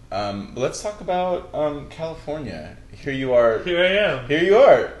 Let's talk about California. Here you are. Here I am. Here you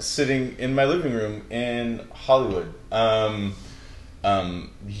are, sitting in my living room in Hollywood.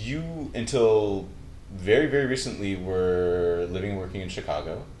 You, until very, very recently, were living and working in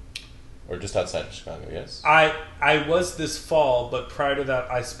Chicago. Or just outside of Chicago, yes? I was this fall, but prior to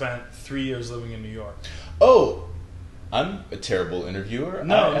that, I spent 3 years living in New York. Oh! I'm a terrible interviewer.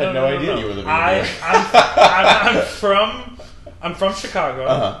 I had no idea you were living in New York. I'm from Chicago,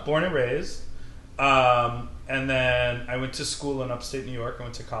 Uh-huh. born and raised. And then I went to school in upstate New York. I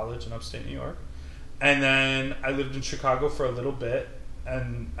went to college in upstate New York. And then I lived in Chicago for a little bit,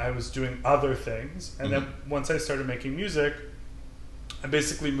 and I was doing other things. And then once I started making music, I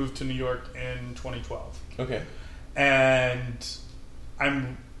basically moved to New York in 2012. Okay. And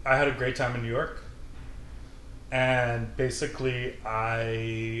I had a great time in New York. And basically,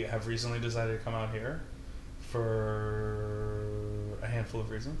 I have recently decided to come out here for a handful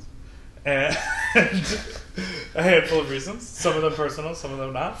of reasons. And a handful of reasons. Some of them personal, some of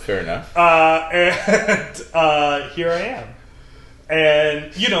them not. Fair enough. And here I am.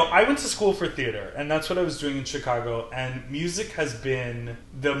 And, you know, I went to school for theater, and that's what I was doing in Chicago. And music has been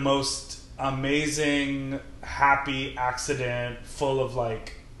the most amazing, happy accident, full of,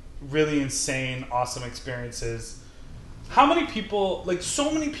 like, really insane, awesome experiences. How many people, like,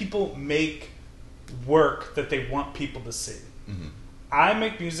 so many people make work that they want people to see. Mm-hmm. I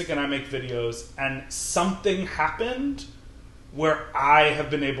make music and I make videos, and something happened where I have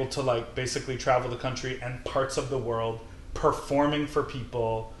been able to, like, basically travel the country and parts of the world performing for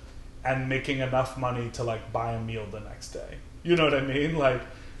people and making enough money to, like, buy a meal the next day. You know what I mean? Like,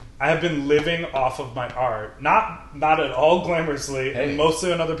 I have been living off of my art, not at all glamorously, and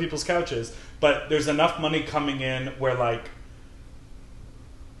mostly on other people's couches, but there's enough money coming in where, like,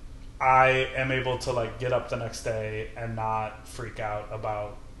 I am able to, like, get up the next day and not freak out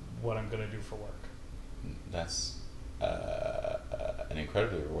about what I'm going to do for work. That's an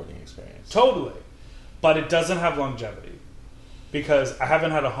incredibly rewarding experience. Totally. But it doesn't have longevity because I haven't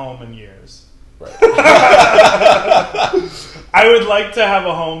had a home in years. Right. I would like to have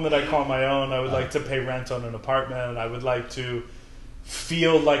a home that I call my own. I would like to pay rent on an apartment. I would like to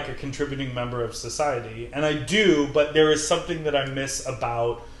feel like a contributing member of society. And I do, but there is something that I miss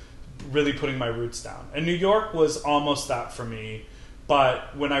about really putting my roots down. And New York was almost that for me.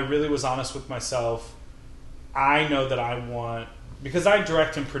 But when I really was honest with myself, I know that I want... Because I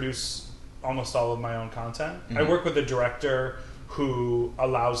direct and produce almost all of my own content. Mm-hmm. I work with a director who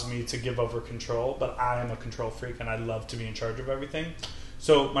allows me to give over control, but I am a control freak and I love to be in charge of everything.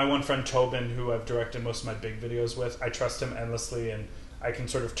 So my one friend Tobin, who I've directed most of my big videos with, I trust him endlessly and I can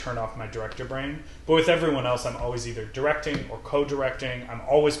sort of turn off my director brain. But with everyone else, I'm always either directing or co-directing. I'm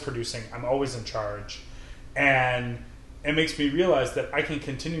always producing. I'm always in charge. And it makes me realize that I can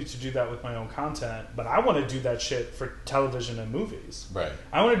continue to do that with my own content, but I want to do that shit for television and movies. Right.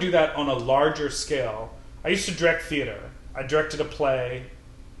 I want to do that on a larger scale. I used to direct theater. I directed a play,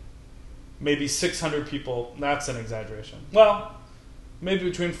 maybe 600 people. That's an exaggeration. Well, maybe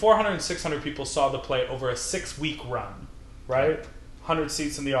between 400 and 600 people saw the play over a 6-week run, right? 100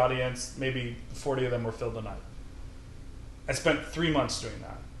 seats in the audience, maybe 40 of them were filled a night. I spent 3 months doing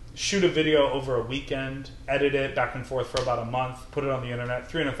that. Shoot a video over a weekend, edit it back and forth for about a month, put it on the internet,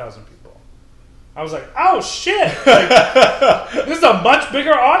 300,000 people. I was like, oh shit! Like, this is a much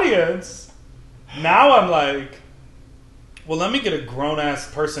bigger audience. Now I'm like, well, let me get a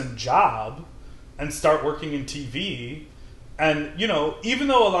grown-ass person job and start working in TV. And, you know, even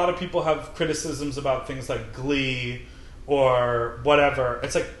though a lot of people have criticisms about things like Glee or whatever,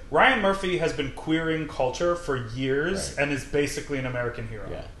 it's like Ryan Murphy has been queering culture for years and is basically an American hero.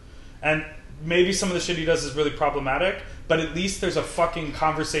 Yeah. And maybe some of the shit he does is really problematic, but at least there's a fucking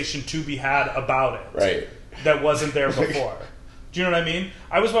conversation to be had about it. Right. That wasn't there before. Do you know what I mean?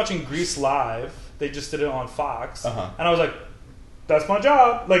 I was watching Grease live. They just did it on Fox. And I was like, that's my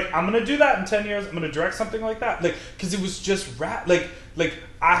job. Like, I'm going to do that in 10 years. I'm going to direct something like that. Like, because it was just rap. Like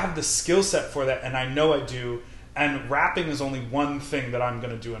I have the skill set for that, and I know I do. And rapping is only one thing that I'm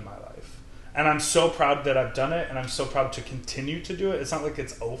going to do in my life. And I'm so proud that I've done it, and I'm so proud to continue to do it. It's not like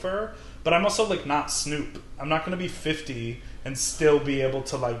it's over, but I'm also like not Snoop. I'm not going to be 50 and still be able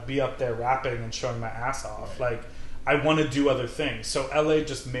to like be up there rapping and showing my ass off. Like, I want to do other things. So LA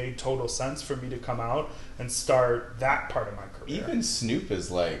just made total sense for me to come out and start that part of my career. Even Snoop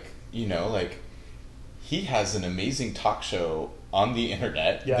is like, you know, like, he has an amazing talk show on the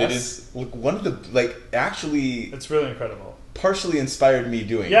internet that is like one of the, like, actually, it's really incredible. Partially inspired me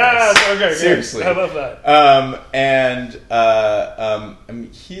doing this. Okay, seriously. I love that. I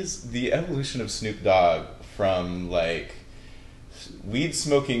mean, he's the evolution of Snoop Dogg from like weed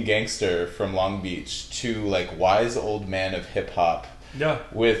smoking gangster from Long Beach to like wise old man of hip hop. Yeah.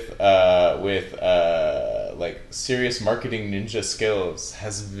 With like serious marketing ninja skills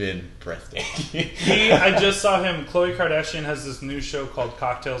has been breathtaking. I just saw him. Khloe Kardashian has this new show called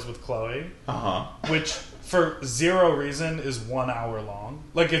Cocktails with Khloe, which for zero reason is 1 hour long.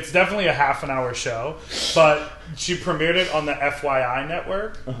 Like, it's definitely a half an hour show, but she premiered it on the FYI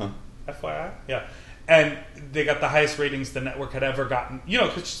network. FYI, yeah, and they got the highest ratings the network had ever gotten. You know,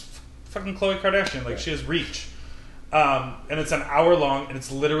 because she's fucking Khloe Kardashian. Like, she has reach. And it's an hour long, and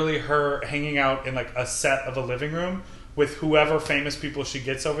it's literally her hanging out in like a set of a living room with whoever famous people she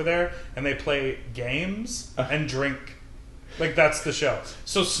gets over there, and they play games and drink. Like, that's the show.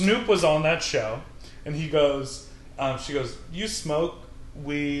 So Snoop was on that show, and he goes, she goes, "You smoke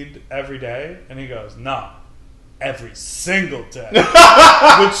weed every day?" And he goes, "No, every single day,"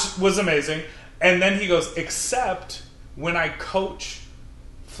 which was amazing. And then he goes, "Except when I coach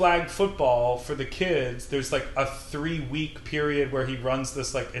flag football for the kids, there's like a 3-week period where he runs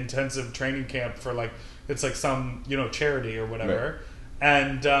this like intensive training camp for like, it's like some, you know, charity or whatever."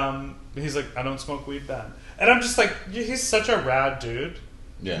 Right. And he's like, "I don't smoke weed then." And I'm just like, he's such a rad dude.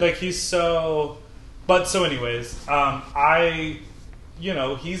 Yeah. Like, he's so... But so anyways, you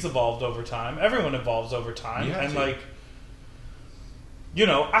know, he's evolved over time. Everyone evolves over time. And like, you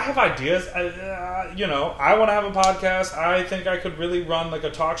know, I have ideas. You know, I want to have a podcast. I think I could really run like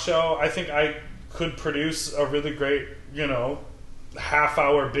a talk show. I think I could produce a really great, you know,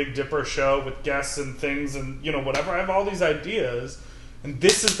 half-hour Big Dipper show with guests and things and, you know, whatever. I have all these ideas, and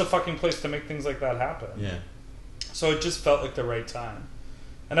this is the fucking place to make things like that happen. Yeah. So it just felt like the right time.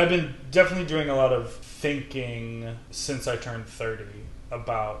 And I've been definitely doing a lot of thinking since I turned 30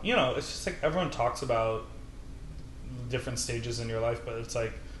 about, you know, it's just like everyone talks about different stages in your life, but it's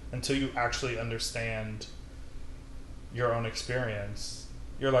like until you actually understand your own experience,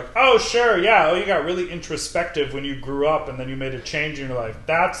 you're like, oh sure, yeah, oh, you got really introspective when you grew up and then you made a change in your life.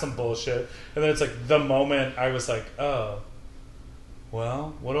 That's some bullshit. And then it's like the moment I was like, oh,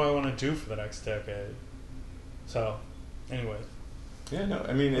 well, what do I want to do for the next decade? So, anyway. Yeah, no,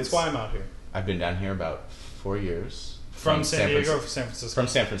 I mean, that's why I'm out here. I've been down here about 4 years. From San Diego or from San Francisco? From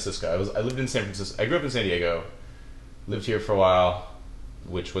San Francisco. I lived in San Francisco. I grew up in San Diego. Lived here for a while,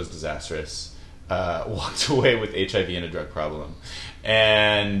 which was disastrous. Walked away with HIV and a drug problem.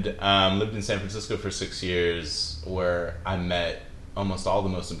 And lived in San Francisco for 6 years, where I met almost all the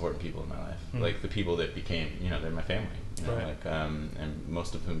most important people in my life. Like, the people that became, you know, they're my family. You know, right. Like, and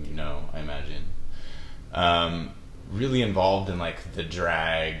most of whom you know, I imagine. really involved in like the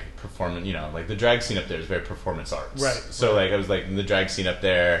drag performance, like the drag scene up there is very performance arts. Right. So like I was like in the drag scene up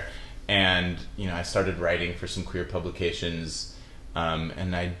there, and I started writing for some queer publications,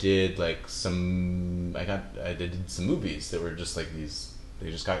 and I did like I did some movies that were just like these. They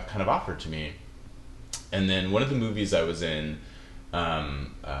just got kind of offered to me, and then one of the movies I was in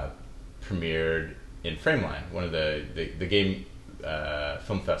premiered in Frameline, one of the game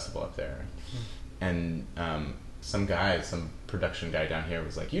film festival up there, and some production guy down here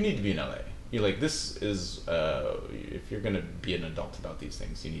was like, "You need to be in LA. You're like, this is if you're gonna be an adult about these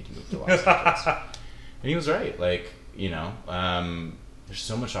things, you need to move to Los Angeles." And he was right. Like, there's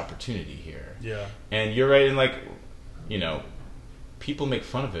so much opportunity here. Yeah. And you're right in like, people make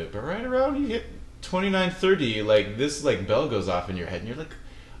fun of it, but right around you hit 29, 30, like this like bell goes off in your head, and you're like,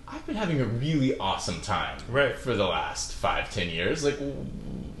 I've been having a really awesome time for the last 5-10 years. Like,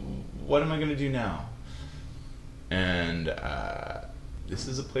 what am I gonna do now? And this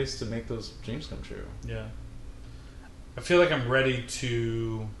is a place to make those dreams come true. Yeah. I feel like I'm ready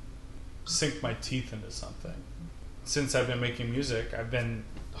to sink my teeth into something. Since I've been making music, I've been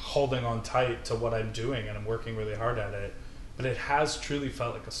holding on tight to what I'm doing, and I'm working really hard at it. But it has truly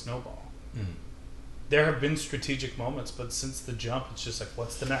felt like a snowball. Mm. There have been strategic moments, but since the jump, it's just like,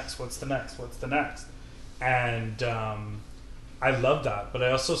 what's the next? What's the next? What's the next? And I love that, but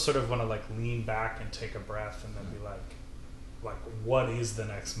I also sort of want to like lean back and take a breath and then be like, what is the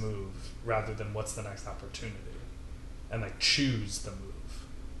next move, rather than what's the next opportunity, and like choose the move.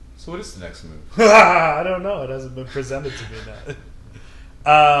 So what is the next move? I don't know. It hasn't been presented to me yet.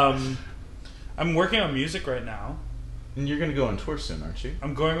 I'm working on music right now. And you're going to go on tour soon, aren't you?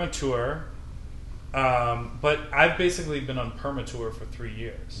 I'm going on tour. But I've basically been on perma-tour for 3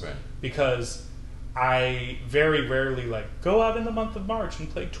 years. Right. Because I very rarely go out in the month of March and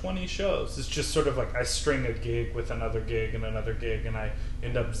play 20 shows. It's just sort of like I string a gig with another gig and another gig, and I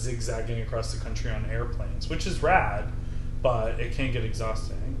end up zigzagging across the country on airplanes, which is rad, but it can get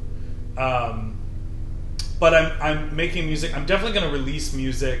exhausting. But I'm making music. I'm definitely going to release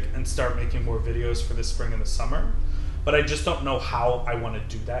music and start making more videos for the spring and the summer. But I just don't know how I want to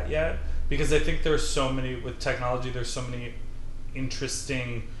do that yet, because I think there's so many, with technology, there's so many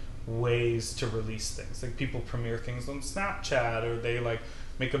interesting ways to release things. Like people premiere things on Snapchat, or they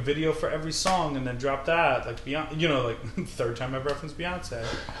make a video for every song and then drop that. Like Beyonce, third time I've referenced Beyonce.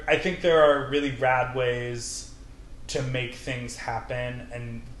 I think there are really rad ways to make things happen,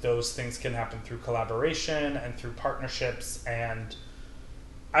 and those things can happen through collaboration and through partnerships. And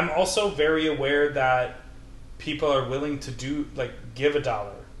I'm also very aware that people are willing to give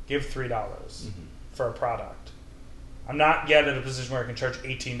 $1, give $3 for a product. I'm not yet at a position where I can charge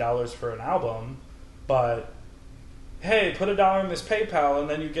 $18 for an album, but hey, put $1 in this PayPal, and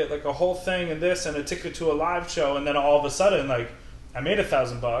then you get a whole thing and this and a ticket to a live show, and then all of a sudden I made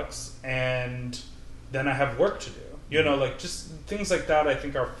 $1,000 and then I have work to do. Just things like that I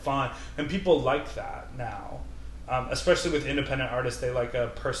think are fun, and people like that now. Especially with independent artists, they like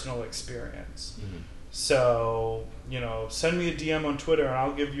a personal experience. Mm-hmm. So, send me a DM on Twitter and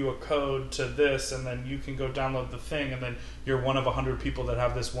I'll give you a code to this, and then you can go download the thing, and then you're one of 100 people that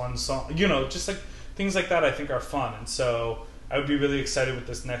have this one song. Just things like that I think are fun. And so I would be really excited with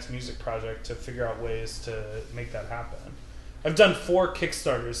this next music project to figure out ways to make that happen. I've done 4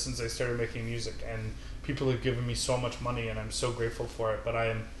 Kickstarters since I started making music, and people have given me so much money, and I'm so grateful for it, but I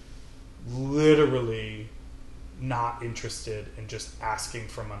am literally not interested in just asking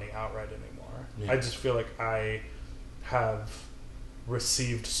for money outright anymore. Yeah. I just feel like I have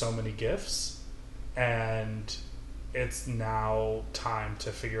received so many gifts, and it's now time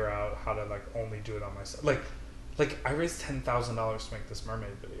to figure out how to only do it on myself. I raised $10,000 to make this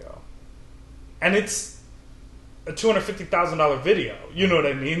mermaid video, and it's a $250,000 video. You know what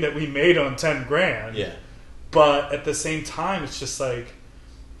I mean? That we made on $10,000. Yeah. But at the same time, it's just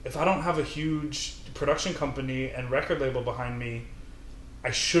if I don't have a huge production company and record label behind me, I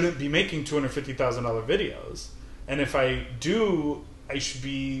shouldn't be making $250,000 videos. And if I do, I should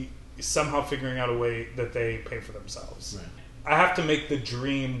be somehow figuring out a way that they pay for themselves. Right. I have to make the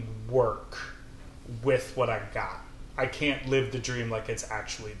dream work with what I got. I can't live the dream like it's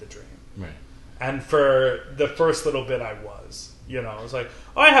actually the dream. Right. And for the first little bit, I was. It was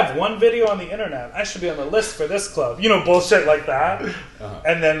I have one video on the internet. I should be on the list for this club. Bullshit like that. Uh-huh.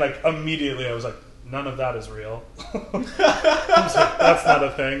 And then immediately I was none of that is real. That's not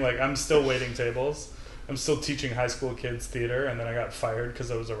a thing. I'm still waiting tables. I'm still teaching high school kids theater, and then I got fired because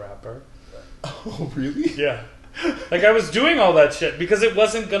I was a rapper. Oh, really? Yeah. I was doing all that shit because it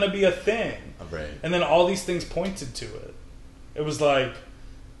wasn't going to be a thing. Right. And then all these things pointed to it. It was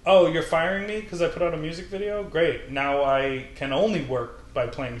oh, you're firing me because I put out a music video? Great. Now I can only work by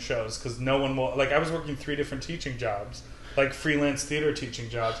playing shows because no one will... Like, I was working 3 different teaching jobs, like freelance theater teaching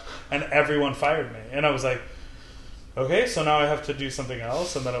jobs, and everyone fired me. And I was like, okay, so now I have to do something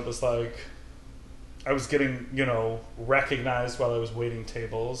else. And then it was like, I was getting, you know, recognized while I was waiting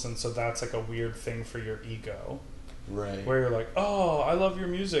tables. And so that's like a weird thing for your ego. Right. Where you're like, oh, I love your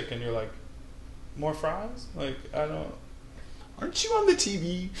music. And you're like, more fries? Like, I don't... Aren't you on the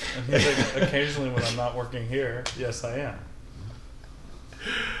TV? And he's like, occasionally when I'm not working here, yes, I am.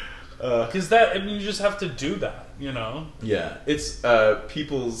 Because you just have to do that, you know? Yeah, it's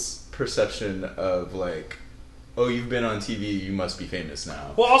people's perception of like, oh, you've been on TV, you must be famous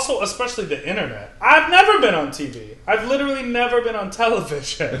now. Well, also, especially the internet. I've never been on TV. I've literally never been on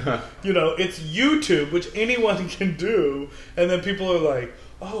television. You know, it's YouTube, which anyone can do. And then people are like,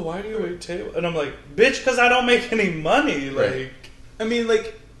 oh, why do you wait table? And I'm like, bitch, because I don't make any money. Like, right. I mean,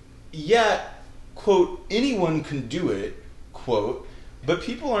 like, yeah, quote, anyone can do it, quote, but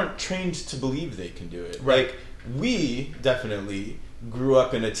people aren't trained to believe they can do it. Right. Like, we definitely grew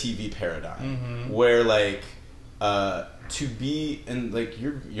up in a TV paradigm where, like, to be in, like,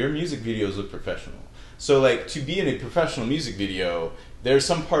 your music videos look professional. So, like, to be in a professional music video, there's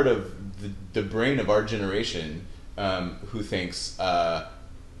some part of the brain of our generation who thinks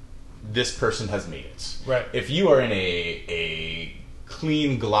this person has made it. Right. If you are in a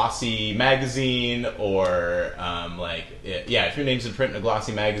clean, glossy magazine, or if your name's in print in a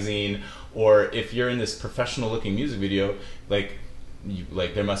glossy magazine, or if you're in this professional-looking music video, like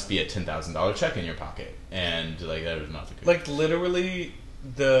there must be a $10,000 check in your pocket, and like that is not the case. Like literally,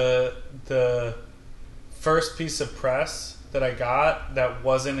 the first piece of press that I got that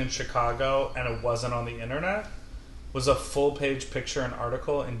wasn't in Chicago and it wasn't on the internet was a full-page picture and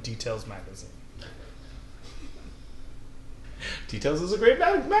article in Details magazine. Details is a great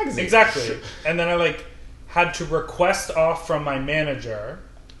magazine. Exactly. And then I had to request off from my manager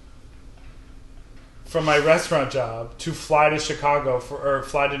from my restaurant job to fly to Chicago or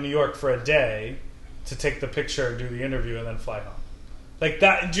fly to New York for a day to take the picture, do the interview, and then fly home. Like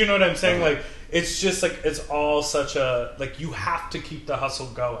that. Do you know what I'm saying? Like, it's just like, it's all such a, like, you have to keep the hustle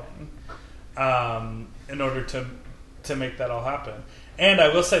going in order to make that all happen. And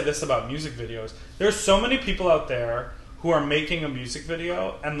I will say this about music videos. There's so many people out there who are making a music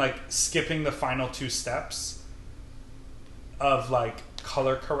video and like skipping the final 2 steps of like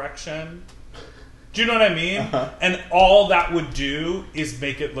color correction. Do you know what I mean? And all that would do is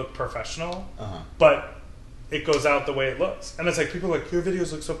make it look professional, but it goes out the way it looks. And it's like, people are like, your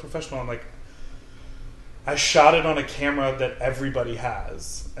videos look so professional. I'm like, I shot it on a camera that everybody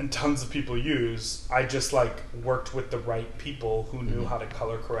has and tons of people use. I just like worked with the right people who knew how to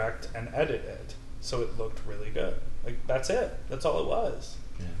color correct and edit it, so it looked really good. Like, that's it. That's all it was.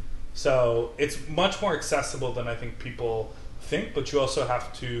 Yeah. So it's much more accessible than I think people think, but you also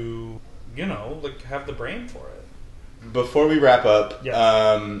have to, you know, like, have the brain for it. Before we wrap up, yes.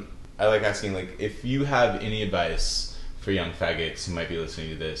 I like asking, like, if you have any advice for young faggots who might be listening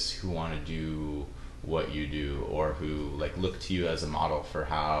to this, who want to do what you do, or who like look to you as a model for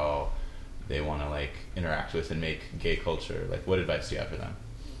how they want to like interact with and make gay culture, like, what advice do you have for them?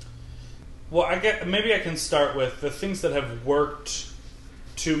 Well, maybe I can start with the things that have worked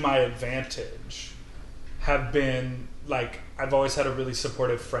to my advantage have been, like, I've always had a really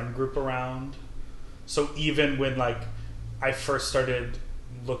supportive friend group around. So even when, like, I first started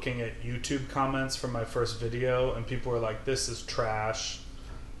looking at YouTube comments from my first video and people were like, this is trash,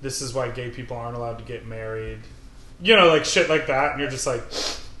 this is why gay people aren't allowed to get married, you know, like shit like that, and you're just like,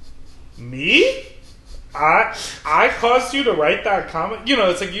 me? I caused you to write that comment? You know,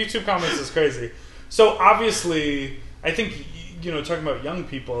 it's like YouTube comments is crazy. So obviously, I think, you know, talking about young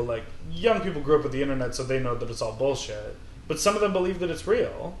people, like, young people grew up with the internet, so they know that it's all bullshit. But some of them believe that it's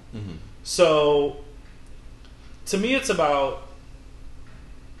real. So, to me, it's about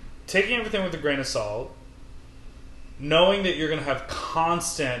taking everything with a grain of salt, knowing that you're going to have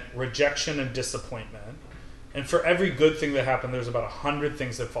constant rejection and disappointment, and for every good thing that happened, there's about 100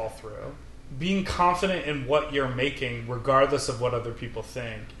 things that fall through. Being confident in what you're making, regardless of what other people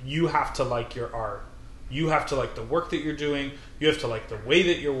think. You have to like your art. You have to like the work that you're doing. You have to like the way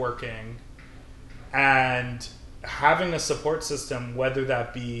that you're working. And having a support system, whether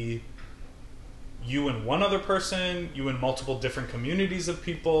that be you and one other person, you and multiple different communities of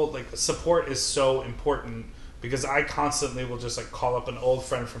people, like, support is so important, because I constantly will just like call up an old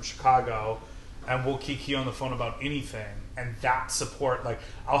friend from Chicago and we'll kiki on the phone about anything. And that support, like,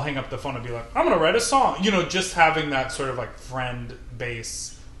 I'll hang up the phone and be like, I'm going to write a song. You know, just having that sort of like friend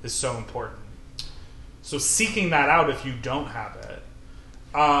base is so important. So seeking that out if you don't have it.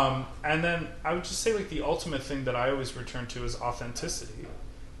 And then I would just say, like, the ultimate thing that I always return to is authenticity.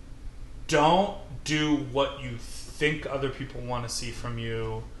 Don't do what you think other people want to see from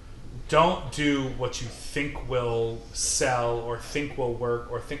you. Don't do what you think will sell or think will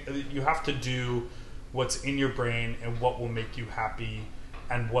work, or think you have to do what's in your brain and what will make you happy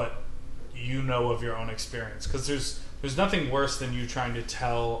and what you know of your own experience. Because there's nothing worse than you trying to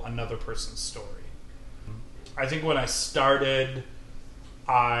tell another person's story. I think when I started,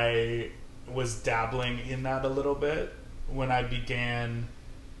 I was dabbling in that a little bit. When I began,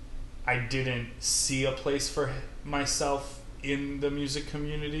 I didn't see a place for myself in the music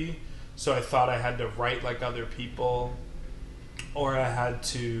community, so I thought I had to write like other people, or I had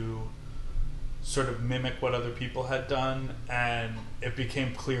to sort of mimic what other people had done, and it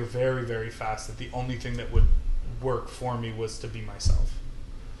became clear very, very fast that the only thing that would work for me was to be myself.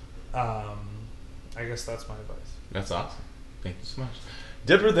 I guess that's my advice. That's awesome. Thank you so much.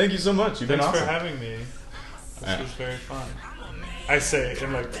 Dipper, thank you so much. You've been Thanks awesome. for having me. This was very fun. I say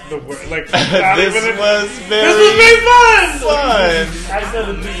in like the word, like This was very fun. fun. I said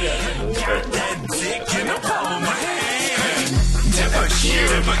it too. Dipper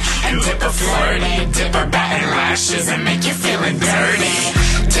cute and Dipper flirty, Dipper batting lashes and make you feeling dirty.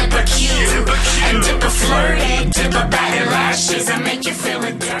 Dipper cute and Dipper flirty, Dipper batting lashes and make you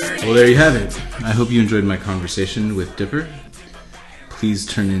feeling dirty. Well, there you have it. I hope you enjoyed my conversation with Dipper. Please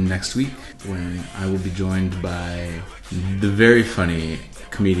turn in next week when I will be joined by the very funny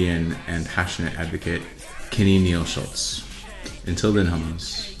comedian and passionate advocate, Kenny Neal Schultz. Until then,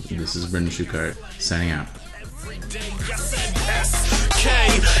 homos, this is Brendan Schuchart signing out.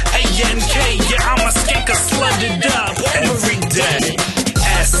 S-K-A-N-K, yeah, I'm a skanker, slugged up every day.